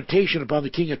up a lamentation upon the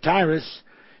king of Tyrus,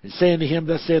 and say unto him,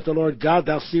 Thus saith the Lord God,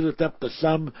 Thou sealest up the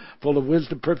sum full of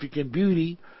wisdom, perfect in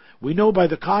beauty. We know by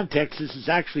the context this is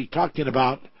actually talking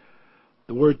about,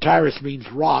 the word Tyrus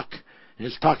means rock, and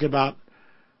it's talking about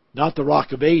not the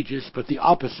rock of ages, but the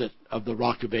opposite of the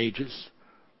rock of ages,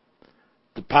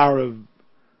 the power of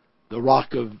the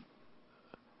rock of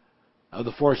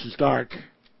the forces dark.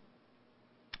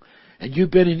 And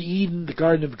you've been in Eden, the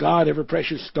garden of God, ever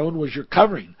precious stone was your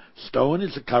covering. Stone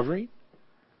is a covering.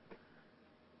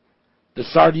 The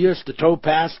sardius, the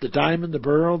topaz, the diamond, the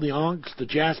beryl, the onyx, the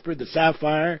jasper, the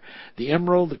sapphire, the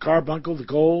emerald, the carbuncle, the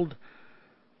gold,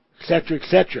 etc.,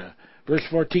 etc. Verse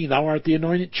 14, Thou art the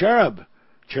anointed cherub.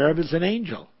 Cherub is an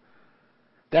angel.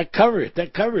 That covereth,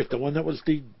 the one that was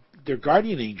their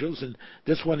guardian angels, and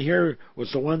this one here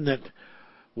was the one that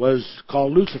was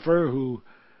called Lucifer, who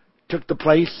took the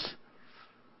place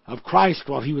of Christ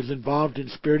while he was involved in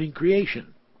spiriting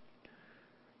creation.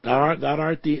 Thou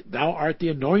art the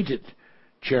anointed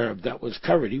cherub that was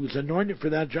covered. He was anointed for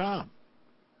that job.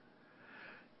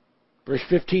 Verse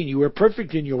 15, You were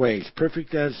perfect in your ways,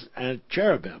 perfect as a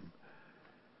cherubim.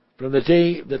 From the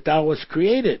day that thou wast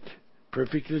created,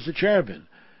 perfect as a cherubim,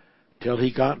 till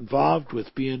he got involved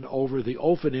with being over the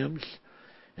Ophanims,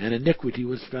 and iniquity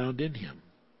was found in him.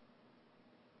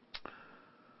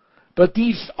 But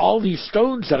all these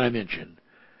stones that I mentioned,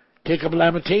 take up a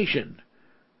lamentation.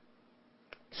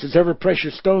 It says, Ever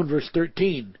precious stone, verse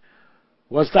 13,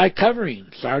 was thy covering.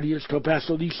 Sardius, topaz,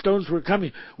 so these stones were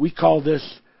coming. We call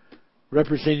this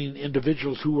representing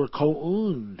individuals who were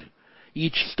co-owned.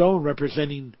 Each stone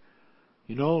representing,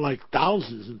 like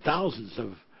thousands and thousands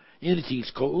of entities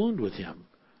co-owned with him.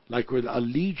 Like with a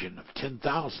legion of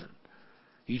 10,000.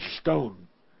 Each stone.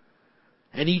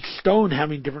 And each stone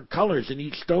having different colors, and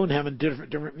each stone having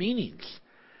different meanings.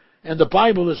 And the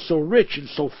Bible is so rich and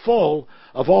so full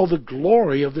of all the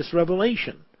glory of this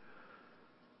revelation.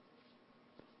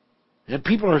 And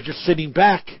people are just sitting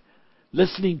back,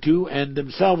 listening to, and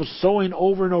themselves sowing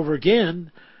over and over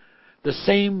again the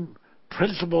same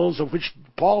principles of which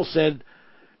Paul said,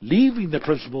 leaving the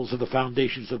principles of the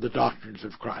foundations of the doctrines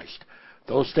of Christ.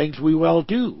 Those things we well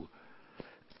do.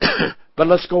 But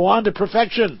let's go on to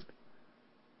perfection.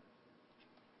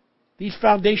 These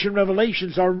foundation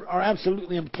revelations are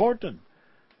absolutely important.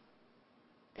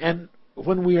 And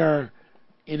when we are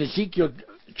in Ezekiel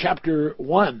chapter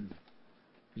 1,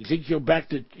 back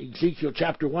to Ezekiel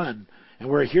chapter 1, and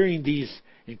we're hearing these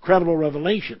incredible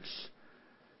revelations,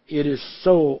 it is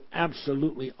so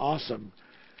absolutely awesome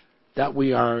that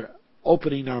we are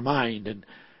opening our mind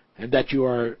and that you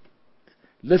are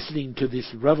listening to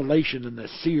this revelation and the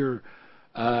seer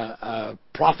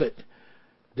prophet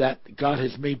that God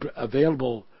has made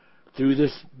available through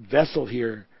this vessel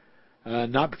here,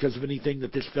 not because of anything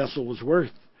that this vessel was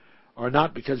worth, or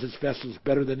not because this vessel is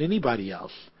better than anybody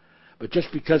else, but just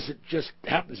because it just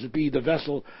happens to be the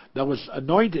vessel that was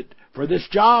anointed for this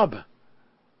job.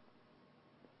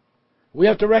 We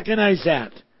have to recognize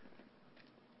that.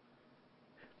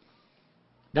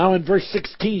 Now in verse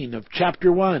 16 of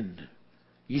chapter 1,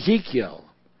 Ezekiel,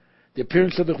 the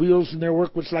appearance of the wheels and their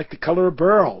work was like the color of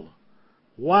beryl.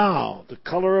 Wow, the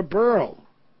color of beryl.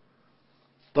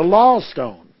 The law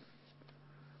stone.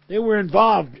 They were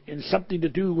involved in something to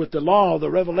do with the law, the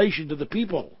revelation to the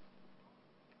people.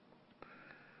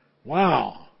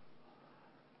 Wow.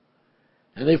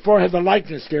 And they four had the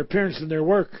likeness, their appearance and their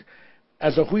work,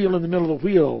 as a wheel in the middle of the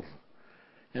wheel.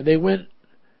 And they went,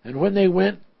 and when they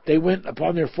went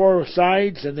upon their four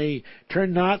sides, and they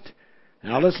turned not.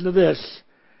 Now listen to this.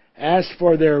 As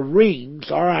for their rings,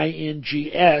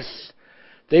 R-I-N-G-S,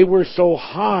 they were so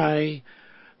high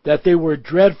that they were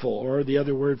dreadful, or the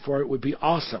other word for it would be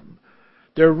awesome.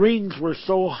 Their rings were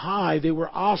so high, they were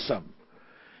awesome.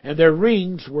 And their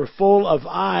rings were full of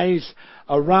eyes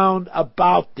around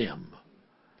about them.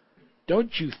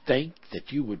 Don't you think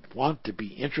that you would want to be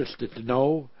interested to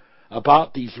know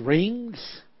about these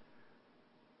rings?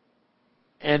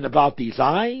 And about these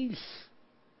eyes?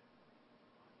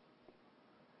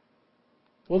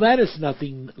 Well, that is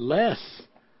nothing less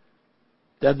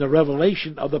than the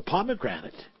revelation of the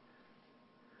pomegranate.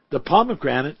 The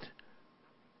pomegranate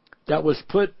that was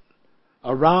put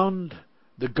around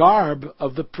the garb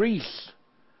of the priests.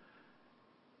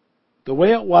 The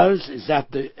way it was is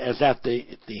at the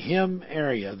hem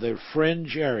area, the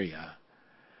fringe area,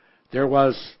 there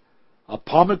was a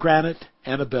pomegranate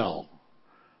and a bell.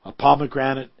 A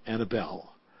pomegranate and a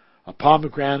bell. A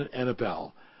pomegranate and a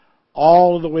bell.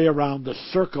 All the way around the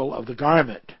circle of the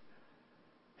garment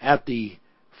at the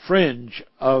fringe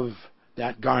of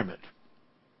that garment.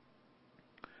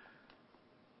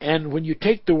 And when you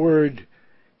take the word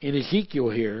in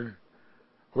Ezekiel here,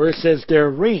 where it says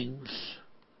their rings,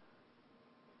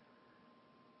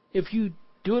 if you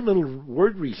do a little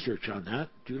word research on that,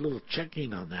 do a little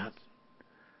checking on that,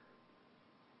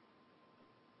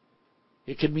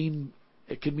 it can mean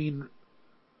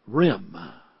rim.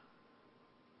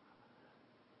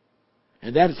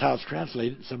 And that is how it's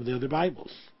translated in some of the other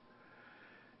Bibles.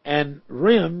 And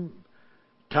rim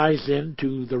ties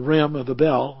into the rim of the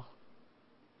bell,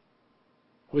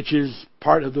 which is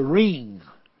part of the ring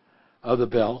of the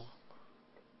bell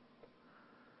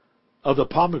of the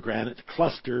pomegranate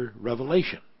cluster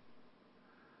revelation.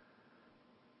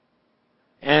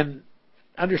 And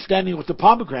understanding what the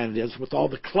pomegranate is with all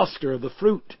the cluster of the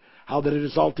fruit, how that it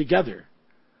is all together,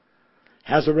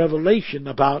 has a revelation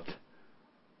about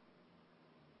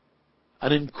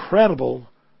an incredible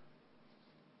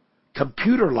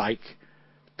computer-like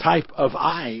type of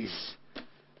eyes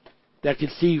that can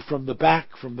see from the back,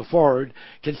 from the forward,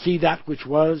 can see that which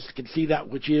was, can see that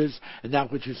which is, and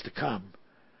that which is to come.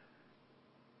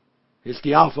 It's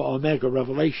the Alpha Omega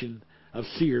revelation of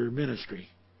seer ministry.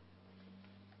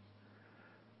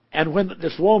 And when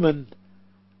this woman,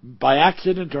 by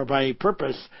accident or by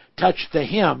purpose, touched the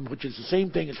hem, which is the same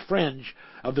thing as fringe,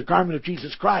 of the garment of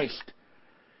Jesus Christ,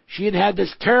 she had had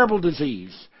this terrible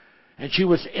disease, and she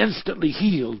was instantly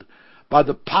healed by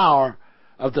the power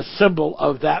of the symbol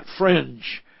of that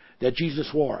fringe that Jesus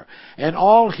wore. And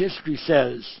all history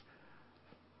says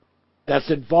that's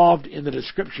involved in the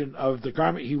description of the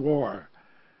garment he wore,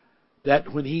 that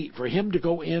for him to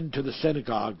go into the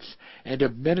synagogues and to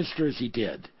minister as he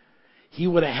did, he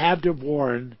would have had to have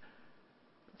worn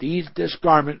this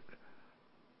garment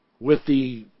with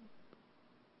the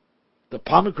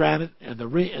pomegranate and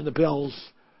the bells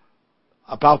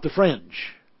about the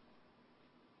fringe.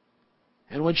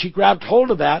 And when she grabbed hold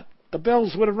of that, the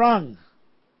bells would have rung.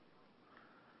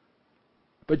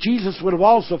 But Jesus would have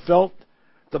also felt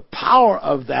the power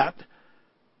of that,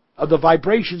 of the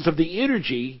vibrations of the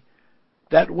energy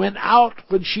that went out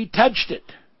when she touched it.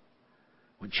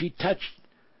 When she touched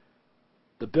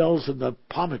the bells and the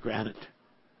pomegranate,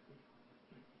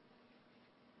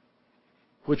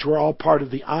 which were all part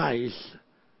of the eyes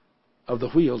of the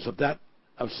wheels of that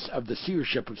of the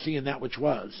seership of seeing that which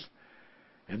was,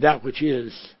 and that which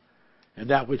is, and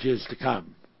that which is to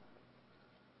come.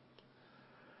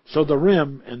 So the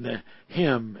rim and the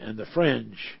hem and the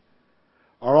fringe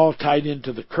are all tied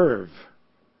into the curve,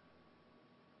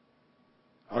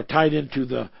 are tied into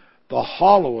the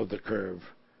hollow of the curve,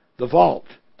 the vault,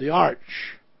 the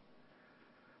arch,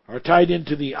 are tied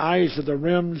into the eyes of the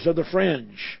rims of the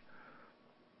fringe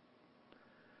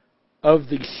of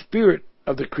the spirit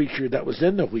of the creature that was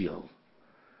in the wheel.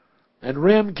 And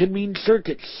rim can mean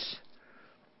circuits,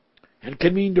 and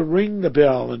can mean to ring the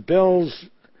bell, and bells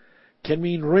can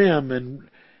mean rim and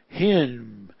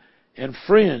hem and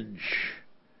fringe.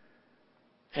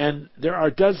 And there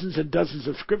are dozens and dozens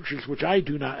of scriptures which I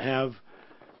do not have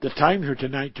the time here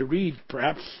tonight to read.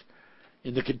 Perhaps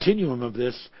in the continuum of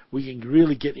this, we can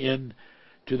really get into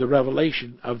the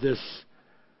revelation of this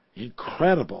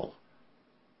incredible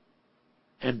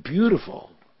and beautiful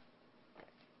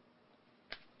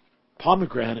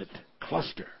pomegranate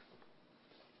cluster.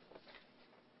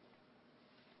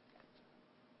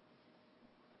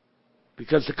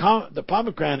 Because the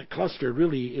pomegranate cluster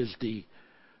really is the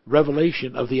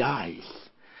revelation of the eyes.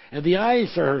 And the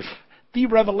eyes are the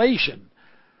revelation.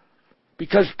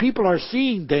 Because people are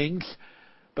seeing things,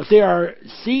 but they are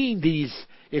seeing these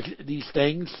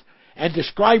things and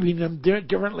describing them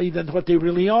differently than what they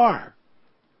really are.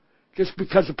 Just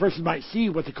because a person might see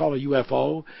what they call a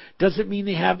UFO doesn't mean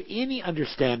they have any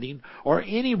understanding or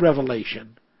any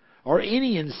revelation or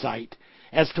any insight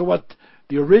as to what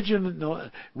the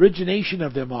origination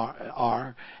of them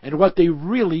are and what they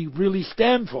really, really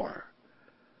stand for.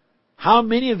 How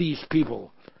many of these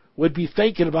people would be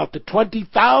thinking about the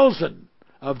 20,000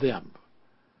 of them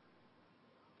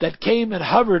that came and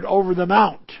hovered over the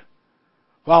mount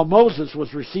while Moses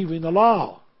was receiving the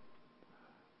law?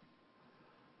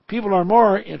 People are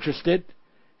more interested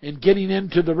in getting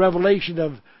into the revelation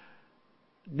of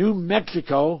New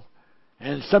Mexico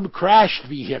and some crashed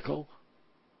vehicle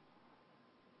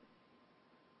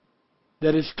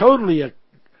that is totally a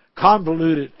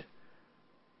convoluted,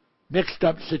 mixed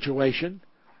up situation,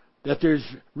 that there's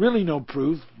really no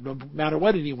proof, no matter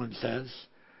what anyone says.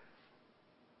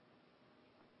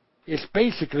 It's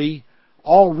basically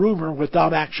all rumor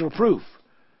without actual proof.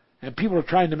 And people are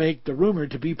trying to make the rumor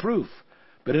to be proof.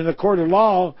 But in a court of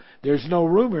law, there's no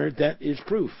rumor that is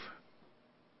proof.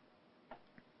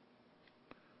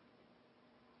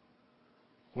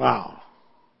 Wow.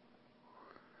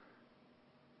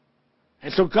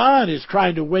 And so God is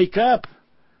trying to wake up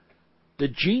the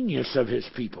genius of His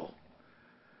people,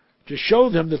 to show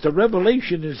them that the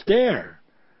revelation is there.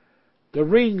 The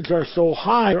rings are so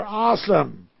high, they're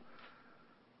awesome.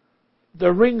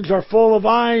 The rings are full of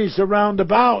eyes around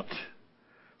about.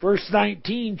 Verse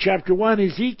 19, chapter 1,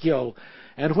 Ezekiel.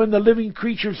 And when the living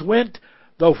creatures went,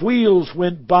 the wheels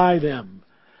went by them.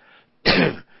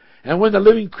 And when the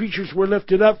living creatures were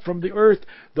lifted up from the earth,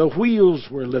 the wheels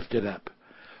were lifted up.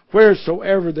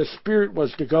 Wheresoever the Spirit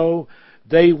was to go,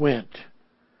 they went.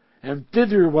 And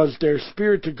thither was their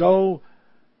spirit to go,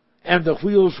 and the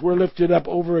wheels were lifted up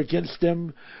over against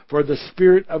them, for the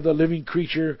spirit of the living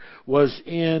creature was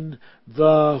in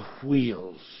the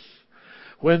wheels.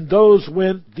 When those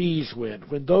went, these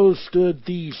went. When those stood,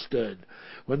 these stood.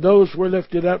 When those were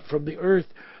lifted up from the earth,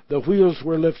 the wheels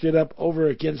were lifted up over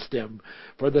against them,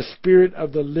 for the spirit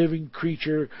of the living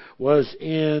creature was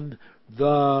in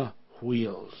the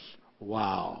wheels.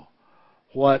 Wow.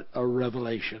 What a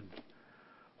revelation.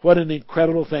 What an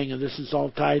incredible thing, and this is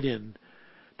all tied in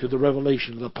to the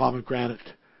revelation of the pomegranate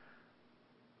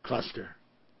cluster.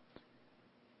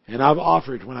 And I've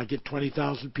offered, when I get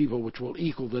 20,000 people, which will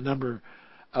equal the number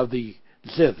of the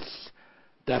ziths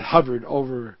that hovered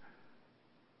over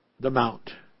the mount,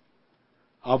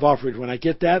 I've offered, when I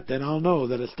get that, then I'll know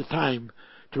that it's the time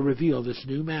to reveal this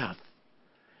new math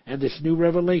and this new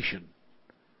revelation.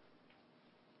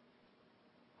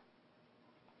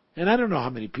 And I don't know how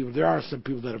many people. There are some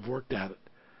people that have worked at it.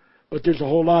 But there's a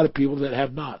whole lot of people that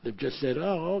have not. They've just said,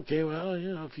 oh, okay, well,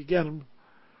 if you get them,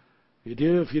 you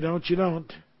do. If you don't, you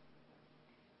don't.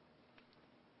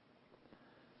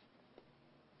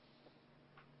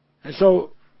 And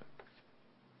so,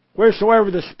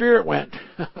 wheresoever the Spirit went,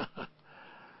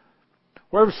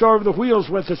 wheresoever the wheels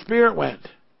went, the Spirit went.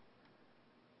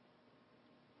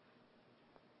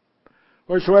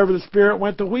 Wheresoever the Spirit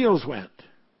went, the wheels went.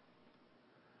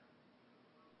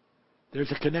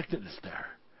 There's a connectedness there.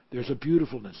 There's a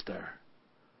beautifulness there.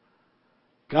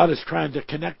 God is trying to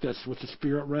connect us with the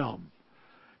spirit realm,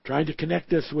 trying to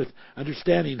connect us with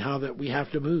understanding how that we have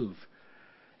to move.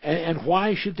 And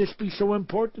why should this be so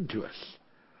important to us?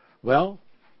 Well,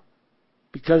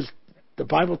 because the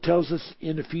Bible tells us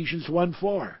in Ephesians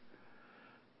 1:4,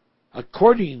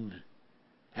 according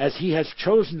as He has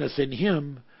chosen us in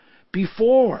Him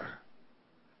before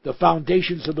the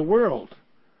foundations of the world,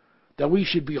 that we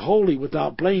should be holy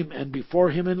without blame and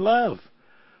before Him in love.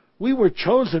 We were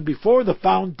chosen before the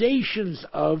foundations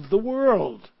of the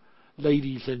world,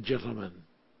 ladies and gentlemen.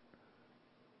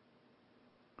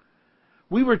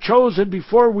 We were chosen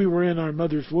before we were in our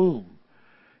mother's womb.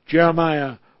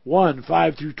 Jeremiah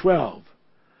 1:5-12.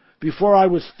 Before I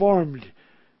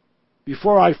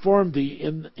formed thee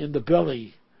in the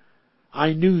belly,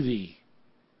 I knew thee.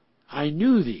 I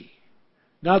knew thee.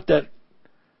 Not that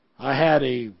I had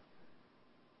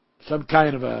some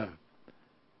kind of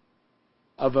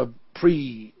a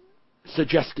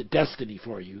pre-suggested destiny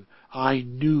for you. I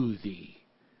knew thee.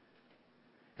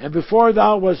 And before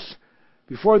thou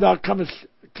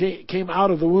came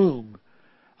out of the womb,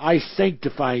 I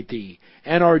sanctified thee,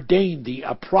 and ordained thee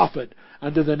a prophet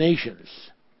unto the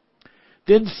nations.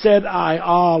 Then said I,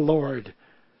 Ah, Lord,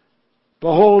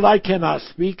 behold, I cannot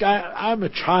speak, I'm a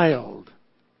child.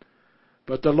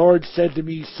 But the Lord said to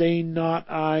me, Say not,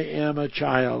 I am a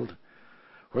child,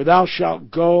 for thou shalt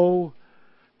go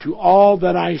to all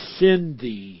that I send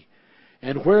thee,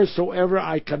 and wheresoever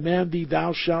I command thee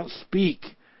thou shalt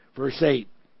speak. Verse 8.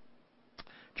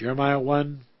 Jeremiah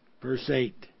 1, verse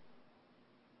 8.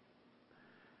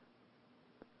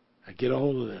 Now get a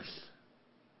hold of this.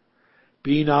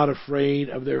 Be not afraid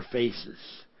of their faces,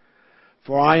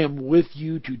 for I am with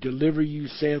you to deliver you,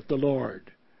 saith the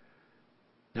Lord.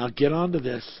 Now get on to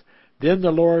this. Then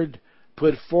the Lord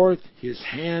put forth his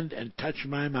hand and touched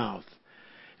my mouth.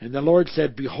 And the Lord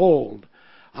said, Behold,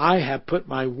 I have put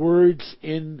my words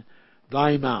in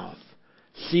thy mouth.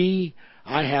 See,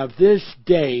 I have this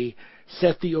day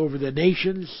set thee over the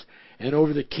nations and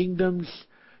over the kingdoms,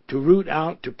 to root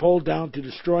out, to pull down, to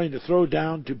destroy, and to throw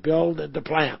down, to build and to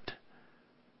plant.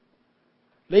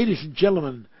 Ladies and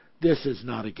gentlemen, this is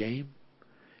not a game.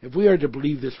 If we are to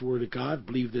believe this Word of God,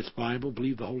 believe this Bible,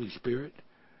 believe the Holy Spirit,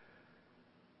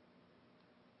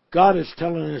 God is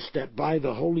telling us that by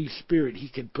the Holy Spirit He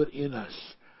can put in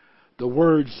us the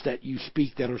words that you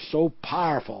speak that are so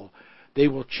powerful they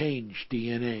will change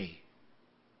DNA.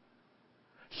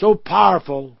 So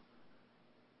powerful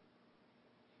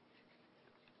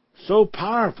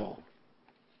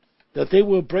that they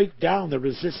will break down the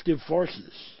resistive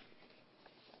forces.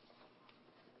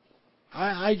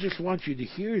 I just want you to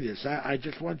hear this. I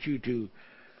just want you to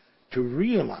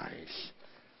realize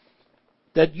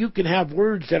that you can have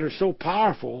words that are so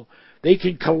powerful they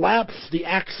can collapse the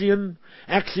axiom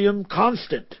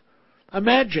constant.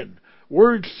 Imagine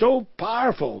words so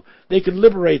powerful they can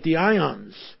liberate the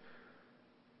ions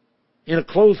in a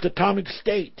closed atomic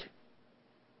state.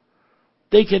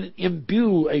 They can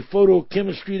imbue a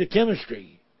photochemistry to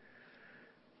chemistry.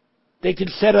 They can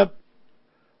set up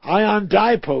ion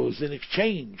dipoles in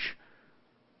exchange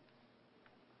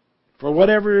for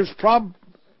whatever is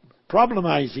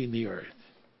problemizing the earth.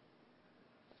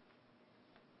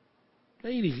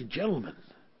 Ladies and gentlemen,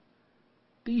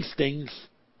 these things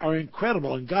are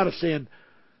incredible. And God is saying,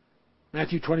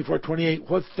 Matthew 24:28,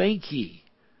 what think ye?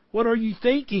 What are you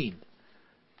thinking?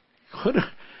 What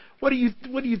are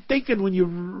you thinking when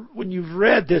you've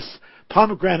read this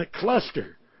pomegranate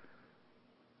cluster?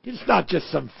 It's not just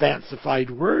some fancified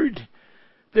word.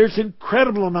 There's an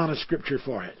incredible amount of scripture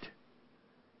for it.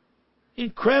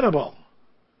 Incredible.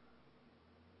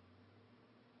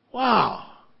 Wow.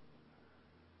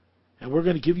 And we're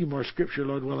going to give you more scripture,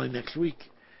 Lord willing, next week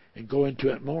and go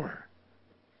into it more.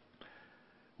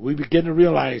 We begin to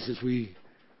realize as we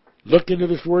look into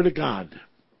this Word of God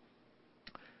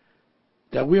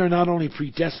that we are not only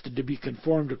predestined to be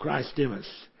conformed to Christ's image.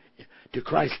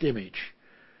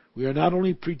 We are not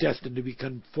only predestined to be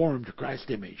conformed to Christ's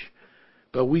image,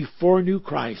 but we foreknew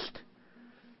Christ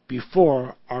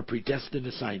before our predestined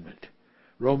assignment.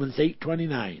 Romans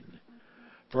 8:29.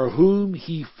 For whom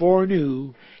he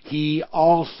foreknew, he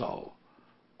also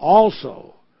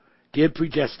did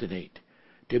predestinate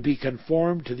to be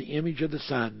conformed to the image of the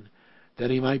Son, that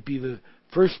he might be the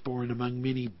firstborn among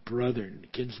many brethren,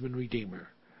 kinsman redeemer.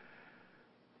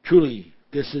 Truly,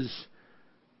 this is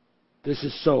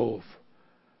so,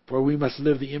 for we must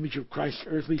live the image of Christ's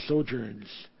earthly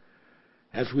sojourns,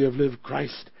 as we have lived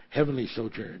Christ's heavenly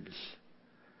sojourns.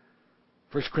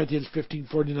 1 Corinthians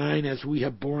 15:49, as we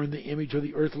have borne the image of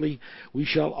the earthly, we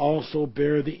shall also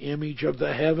bear the image of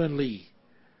the heavenly.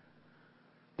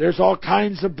 There's all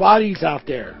kinds of bodies out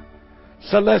there.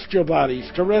 Celestial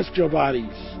bodies, terrestrial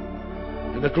bodies.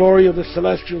 And the glory of the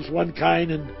celestial is one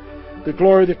kind, and the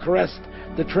glory of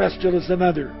the terrestrial is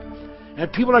another.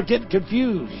 And people are getting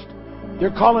confused.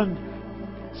 They're calling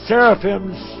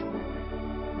seraphims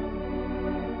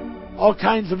all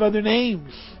kinds of other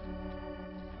names.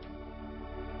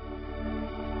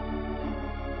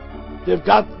 They've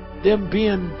got them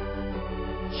being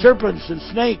serpents and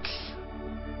snakes,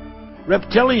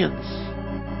 reptilians,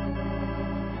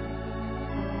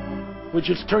 which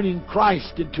is turning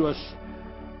Christ into a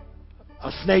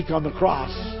snake on the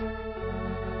cross.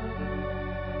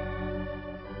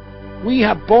 We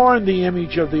have borne the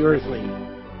image of the earthly,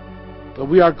 but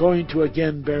we are going to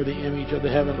again bear the image of the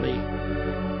heavenly.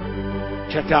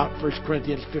 Check out 1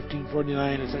 Corinthians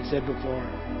 15:49, as I said before.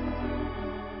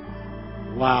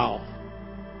 Wow.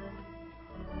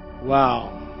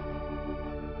 Wow.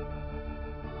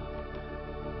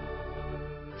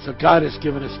 So God has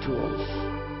given us tools.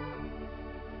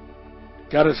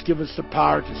 God has given us the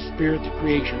power to spirit the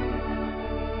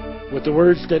creation with the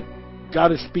words that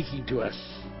God is speaking to us.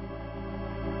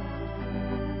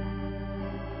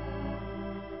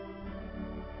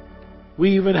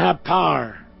 We even have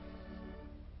power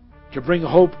to bring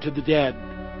hope to the dead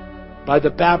by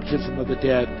the baptism of the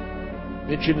dead,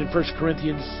 mentioned in 1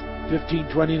 Corinthians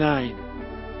 15:29.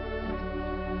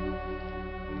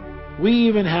 We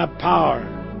even have power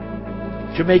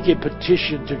to make a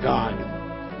petition to God.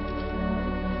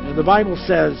 And the Bible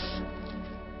says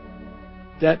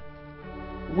that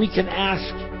we can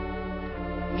ask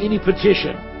any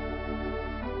petition.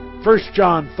 1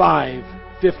 John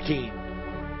 5:15.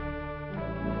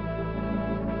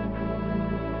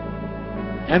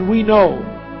 And we know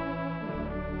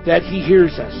that He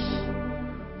hears us.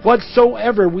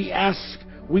 Whatsoever we ask,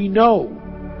 we know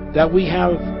that we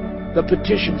have the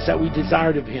petitions that we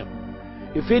desired of Him.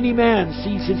 If any man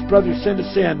sees his brother sin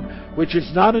a sin which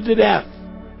is not unto death,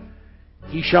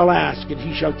 he shall ask, and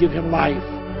He shall give him life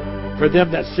for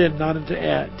them that sin not unto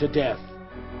death.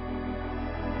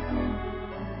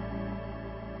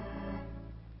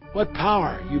 What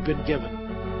power you've been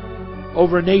given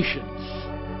over nations,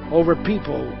 over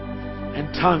people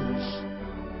and tongues,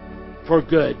 for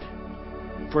good,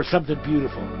 for something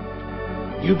beautiful.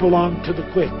 You belong to the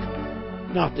quick,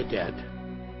 not the dead.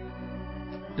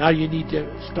 Now you need to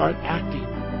start acting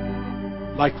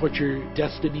like what your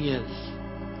destiny is,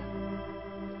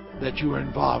 that you are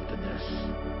involved in this.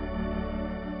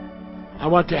 I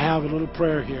want to have a little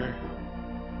prayer here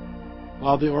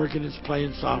while the organ is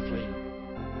playing softly.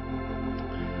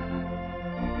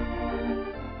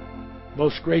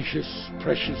 Most gracious,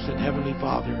 precious, and heavenly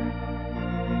Father,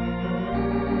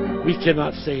 we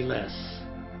cannot say less.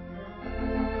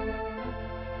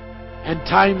 And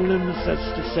time limits us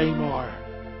to say more.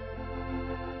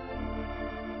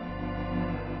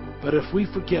 But if we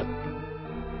forget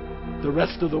the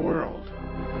rest of the world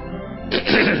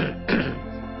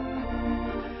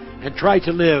and try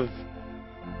to live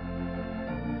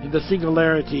in the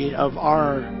singularity of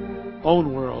our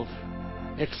own world,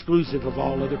 exclusive of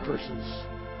all other persons,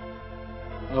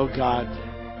 oh God,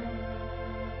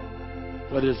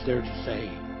 what is there to say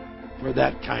for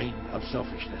that kind of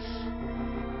selfishness?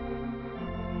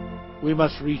 We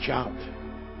must reach out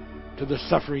to the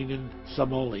suffering in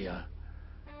Somalia,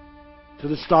 to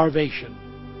the starvation,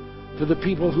 to the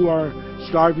people who are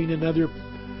starving in other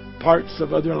parts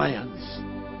of other lands,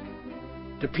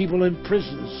 to people in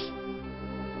prisons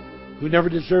who never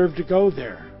deserved to go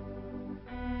there,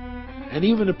 and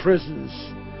even to prisons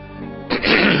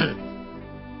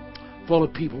full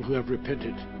of people who have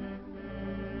repented.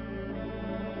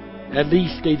 At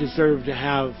least they deserve to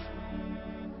have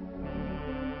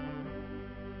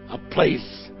a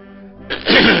place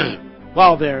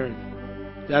while they're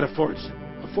that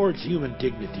affords human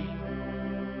dignity.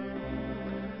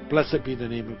 Blessed be the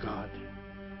name of God.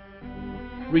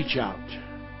 Reach out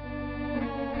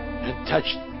and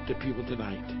touch the people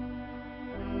tonight.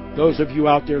 Those of you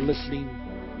out there listening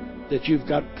that you've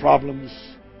got problems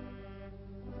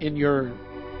in your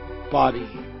body,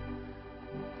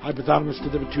 hypothalamus to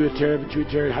the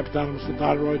pituitary, hypothalamus to the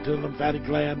thyroid, to the lymphatic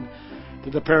gland, to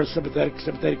the parasympathetic,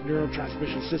 sympathetic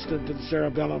neurotransmission system, to the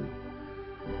cerebellum,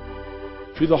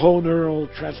 to the whole neural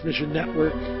transmission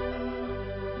network,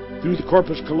 through the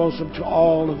corpus callosum to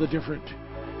all of the different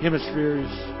hemispheres.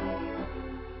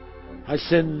 I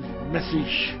send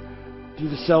message through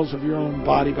the cells of your own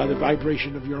body by the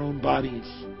vibration of your own bodies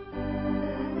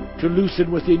to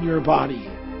loosen within your body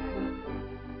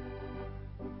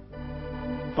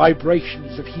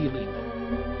vibrations of healing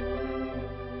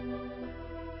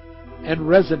and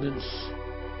resonance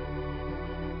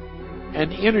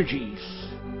and energies.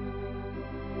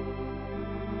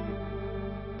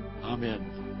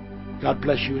 Amen. God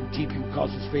bless you and keep you,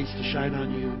 cause His face to shine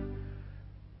on you.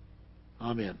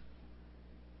 Amen.